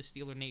along for the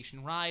Steeler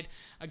Nation ride.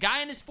 A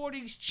guy in his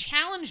 40s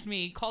challenged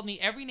me, called me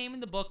every name in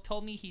the book,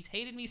 told me he's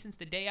hated me since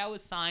the day I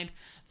was signed,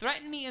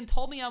 threatened me and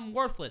told me I'm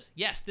worthless.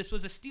 Yes, this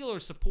was a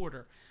Steelers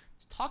supporter.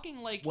 He's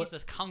talking like he's a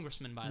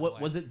congressman, by the way.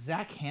 Was it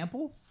Zach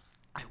Hampel?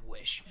 I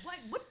wish.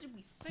 What did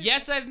we say?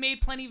 Yes, I've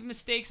made plenty of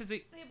mistakes as a...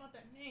 Say about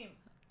that name.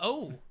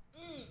 Oh.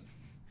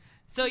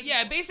 So,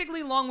 yeah,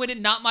 basically long-winded,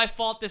 not my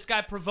fault. This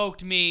guy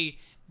provoked me,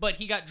 but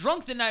he got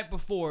drunk the night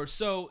before,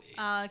 so...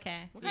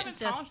 Okay. What kind of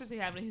tolerance does he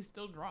have and he's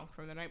still drunk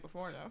from the night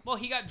before, though? Well,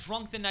 he got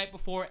drunk the night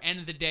before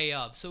and the day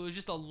of, so it was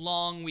just a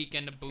long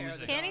weekend of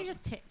boozing. Can't he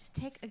just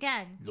take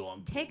again?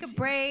 Long Take a boozing.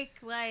 break,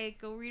 like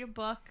go read a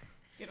book.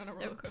 Get on a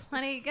roller coaster.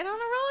 Get on a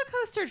roller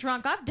coaster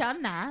drunk. I've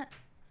done that.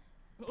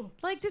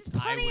 Like there's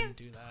wouldn't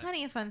do that.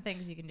 plenty of fun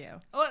things you can do.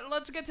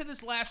 Let's get to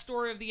this last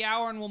story of the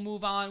hour, and we'll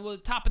move on. Well,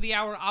 top of the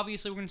hour,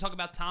 obviously, we're going to talk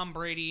about Tom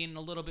Brady and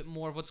a little bit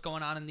more of what's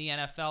going on in the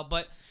NFL.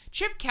 But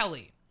Chip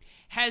Kelly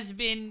has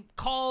been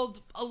called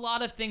a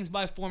lot of things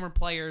by former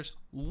players.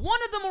 One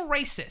of them a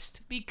racist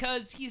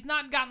because he's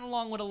not gotten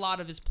along with a lot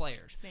of his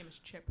players. His name is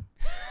Chip.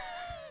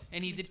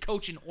 And he did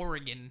coach in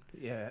Oregon.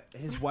 Yeah,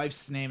 his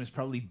wife's name is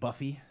probably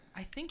Buffy.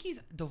 I think he's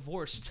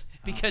divorced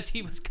because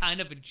he was kind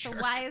of a jerk.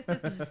 So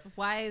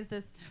why is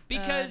this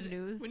Because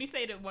news? When you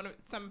say to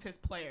some of his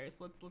players,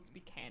 let's be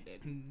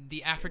candid.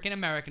 The African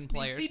American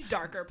players. The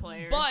darker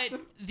players.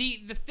 But the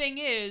thing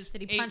is,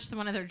 Did he punch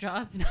one of their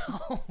jaws?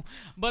 No,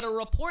 but a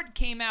report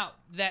came out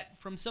that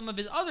from some of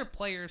his other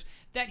players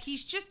that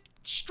he's just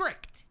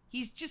strict.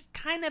 He's just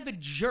kind of a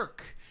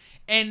jerk.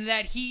 And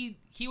that he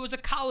was a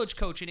college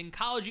coach, and in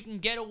college you can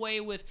get away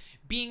with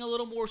being a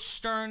little more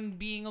stern,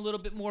 being a little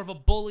bit more of a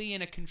bully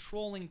and a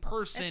controlling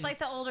person. It's like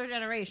the older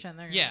generation.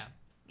 Yeah.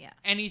 Yeah.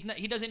 And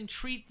he doesn't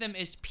treat them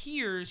as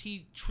peers.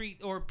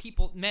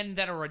 Men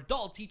that are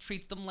adults. He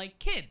treats them like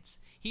kids.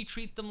 He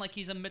treats them like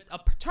he's a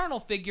paternal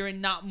figure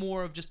and not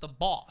more of just a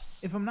boss.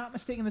 If I'm not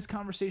mistaken, this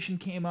conversation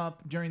came up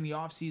during the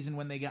offseason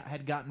when they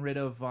had gotten rid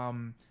of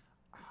LaShawn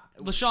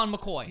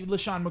McCoy.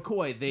 LaShawn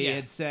McCoy. They Yeah.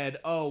 had said,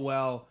 "Oh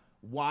well,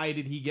 why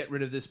did he get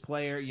rid of this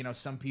player?" You know,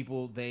 some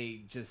people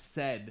they just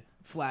said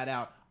flat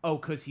out, "Oh,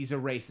 because he's a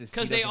racist."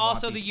 Because they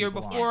also the year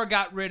before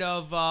got rid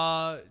of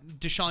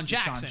Deshaun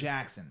Jackson. Deshaun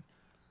Jackson.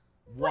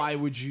 Why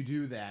would you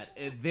do that?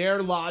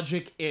 Their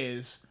logic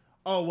is,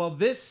 oh well,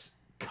 this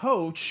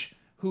coach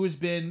who has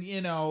been,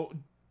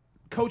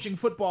 coaching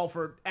football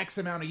for X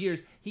amount of years,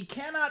 he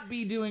cannot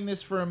be doing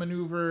this for a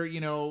maneuver,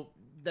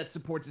 that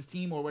supports his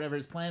team or whatever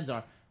his plans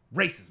are.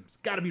 Racism's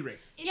got to be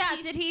racist. Yeah,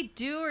 did he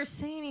do or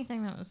say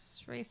anything that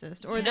was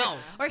racist? Or No.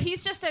 or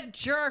he's just a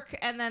jerk,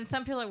 and then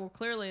some people are like, well,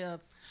 clearly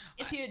that's...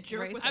 Is he a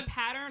jerk with Racist. a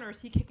pattern, or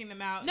is he kicking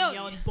them out No. and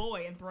yelling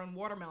 "boy" and throwing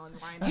watermelon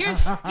lines?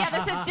 Here's Yeah,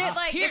 there's a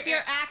Here- if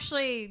you're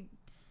actually...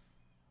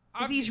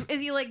 Is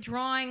he like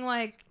drawing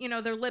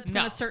their lips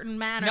No. in a certain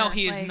manner? No,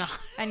 he is like, not.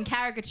 And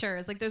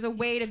caricatures. Like there's a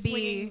way to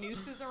Swinging be...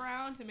 nooses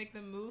around to make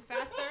them move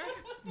faster.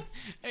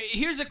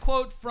 Here's a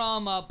quote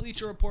from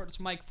Bleacher Report's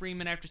Mike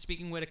Freeman after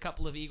speaking with a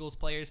couple of Eagles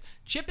players.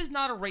 Chip is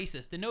not a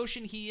racist. The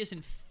notion he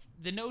isn't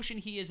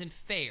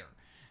fair.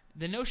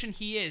 The notion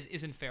he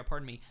isn't fair,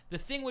 pardon me. The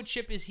thing with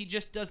Chip is he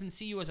just doesn't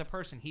see you as a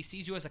person. He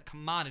sees you as a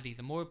commodity.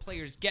 The more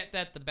players get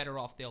that, the better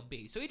off they'll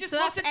be. So he just So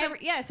looks that's at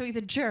them. so he's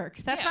a jerk.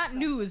 That's Yeah. not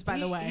news, by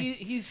the way.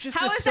 He's just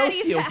How a is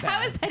sociopath.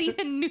 how is that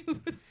even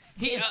news?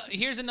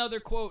 Here's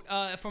another quote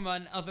from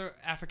another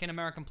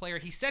African-American player.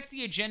 He sets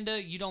the agenda.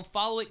 You don't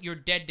follow it, you're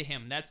dead to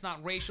him. That's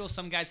not racial.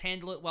 Some guys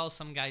handle it well,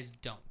 some guys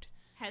don't.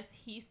 Has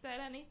he said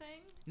anything?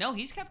 No,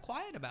 he's kept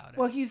quiet about it.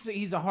 Well,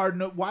 he's a hard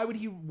note. Why would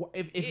he?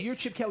 If you're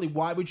Chip Kelly,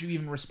 why would you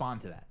even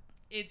respond to that?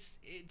 It's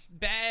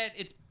bad.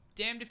 It's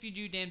damned if you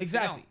do, damned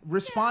Exactly. if you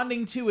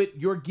Responding to it,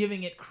 you're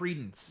giving it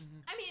credence.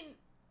 I mean,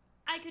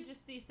 I could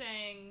just see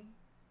saying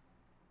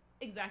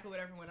exactly what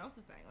everyone else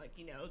is saying. Like,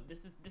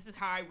 this is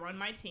how I run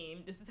my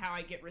team. This is how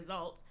I get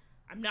results.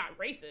 I'm not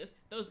racist.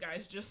 Those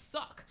guys just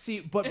suck. See,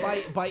 but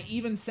by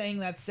even saying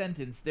that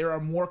sentence, there are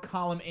more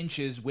column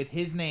inches with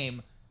his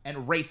name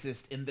and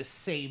racist in the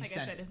same Like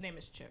sentence. I said, his name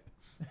is Chip.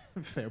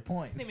 Fair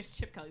point. His name is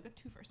Chip Kelly. They're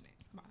 2 first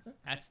names. Come on.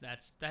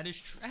 That is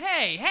true.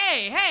 Hey,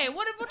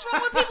 what's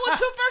wrong with people with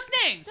 2 first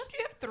names? Don't you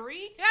have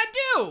 3? Yeah, I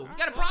do. You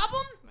got a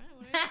problem?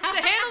 To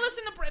handle this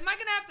in the... Am I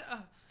going to have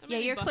to... Yeah,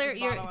 you're clear.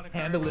 Handle it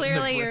in the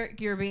Clearly, break.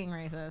 you're being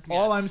racist.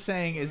 All I'm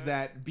saying is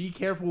that be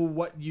careful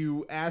what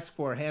you ask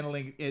for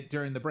handling it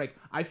during the break.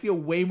 I feel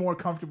way more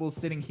comfortable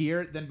sitting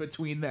here than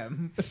between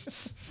them.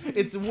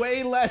 It's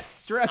way less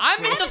stressful.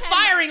 I'm in the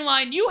firing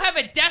line. You have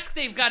a desk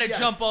they've got to Yes.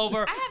 jump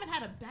over. I haven't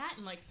had a bat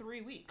in like 3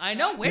 weeks. I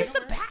know. Where's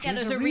the bat? Yeah,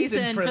 there's a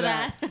reason for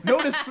that.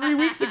 Notice 3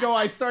 weeks ago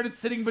I started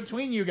sitting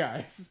between you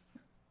guys.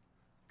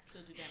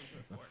 Still do damage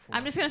report.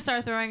 I'm just gonna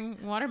start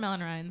throwing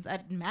watermelon rinds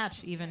at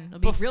match. Even it'll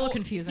be real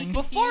confusing.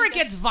 Before it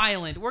gets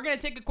violent, we're going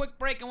to take a quick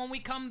break, and when we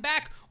come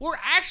back, we're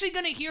actually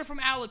going to hear from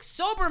Alex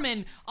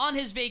Soberman on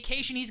his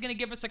vacation. He's going to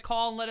give us a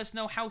call and let us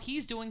know how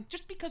he's doing,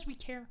 just because we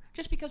care,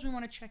 just because we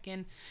want to check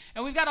in.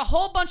 And we've got a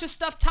whole bunch of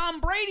stuff.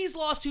 Tom Brady's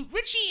lawsuit.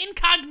 Richie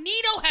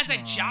Incognito has a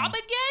job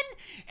again,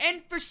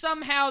 and for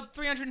somehow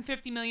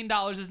 $350 million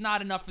is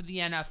not enough for the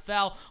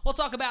NFL. We'll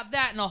talk about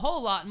that and a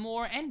whole lot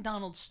more, and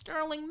Donald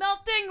Sterling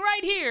melting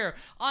right here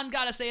on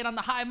Gotta Say It on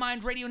the High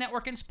Mind Radio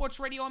Network and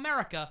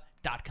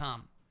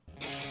SportsRadioAmerica.com.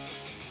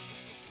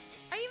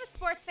 Are you a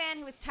sports fan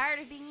who is tired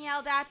of being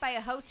yelled at by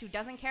a host who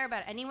doesn't care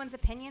about anyone's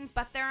opinions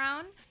but their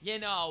own?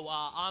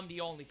 I'm the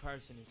only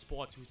person in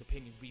sports whose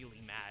opinion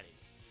really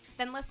matters.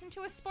 Then listen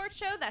to a sports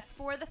show that's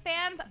for the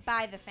fans,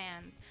 by the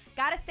fans.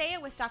 Gotta Say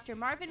It with Dr.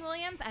 Marvin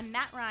Williams and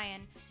Matt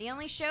Ryan, the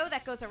only show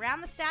that goes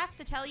around the stats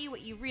to tell you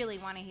what you really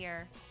want to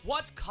hear.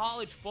 What's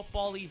college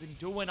football even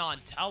doing on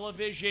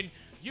television?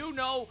 You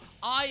know,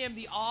 I am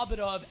the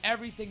arbiter of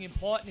everything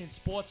important in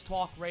sports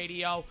talk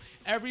radio.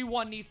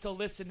 Everyone needs to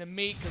listen to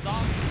me because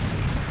I'm...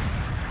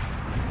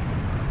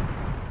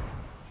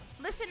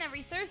 Listen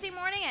every Thursday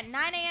morning at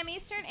 9 a.m.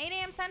 Eastern, 8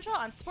 a.m. Central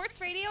on Sports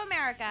Radio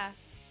America.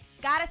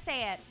 Gotta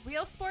Say It,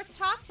 real sports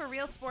talk for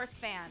real sports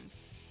fans.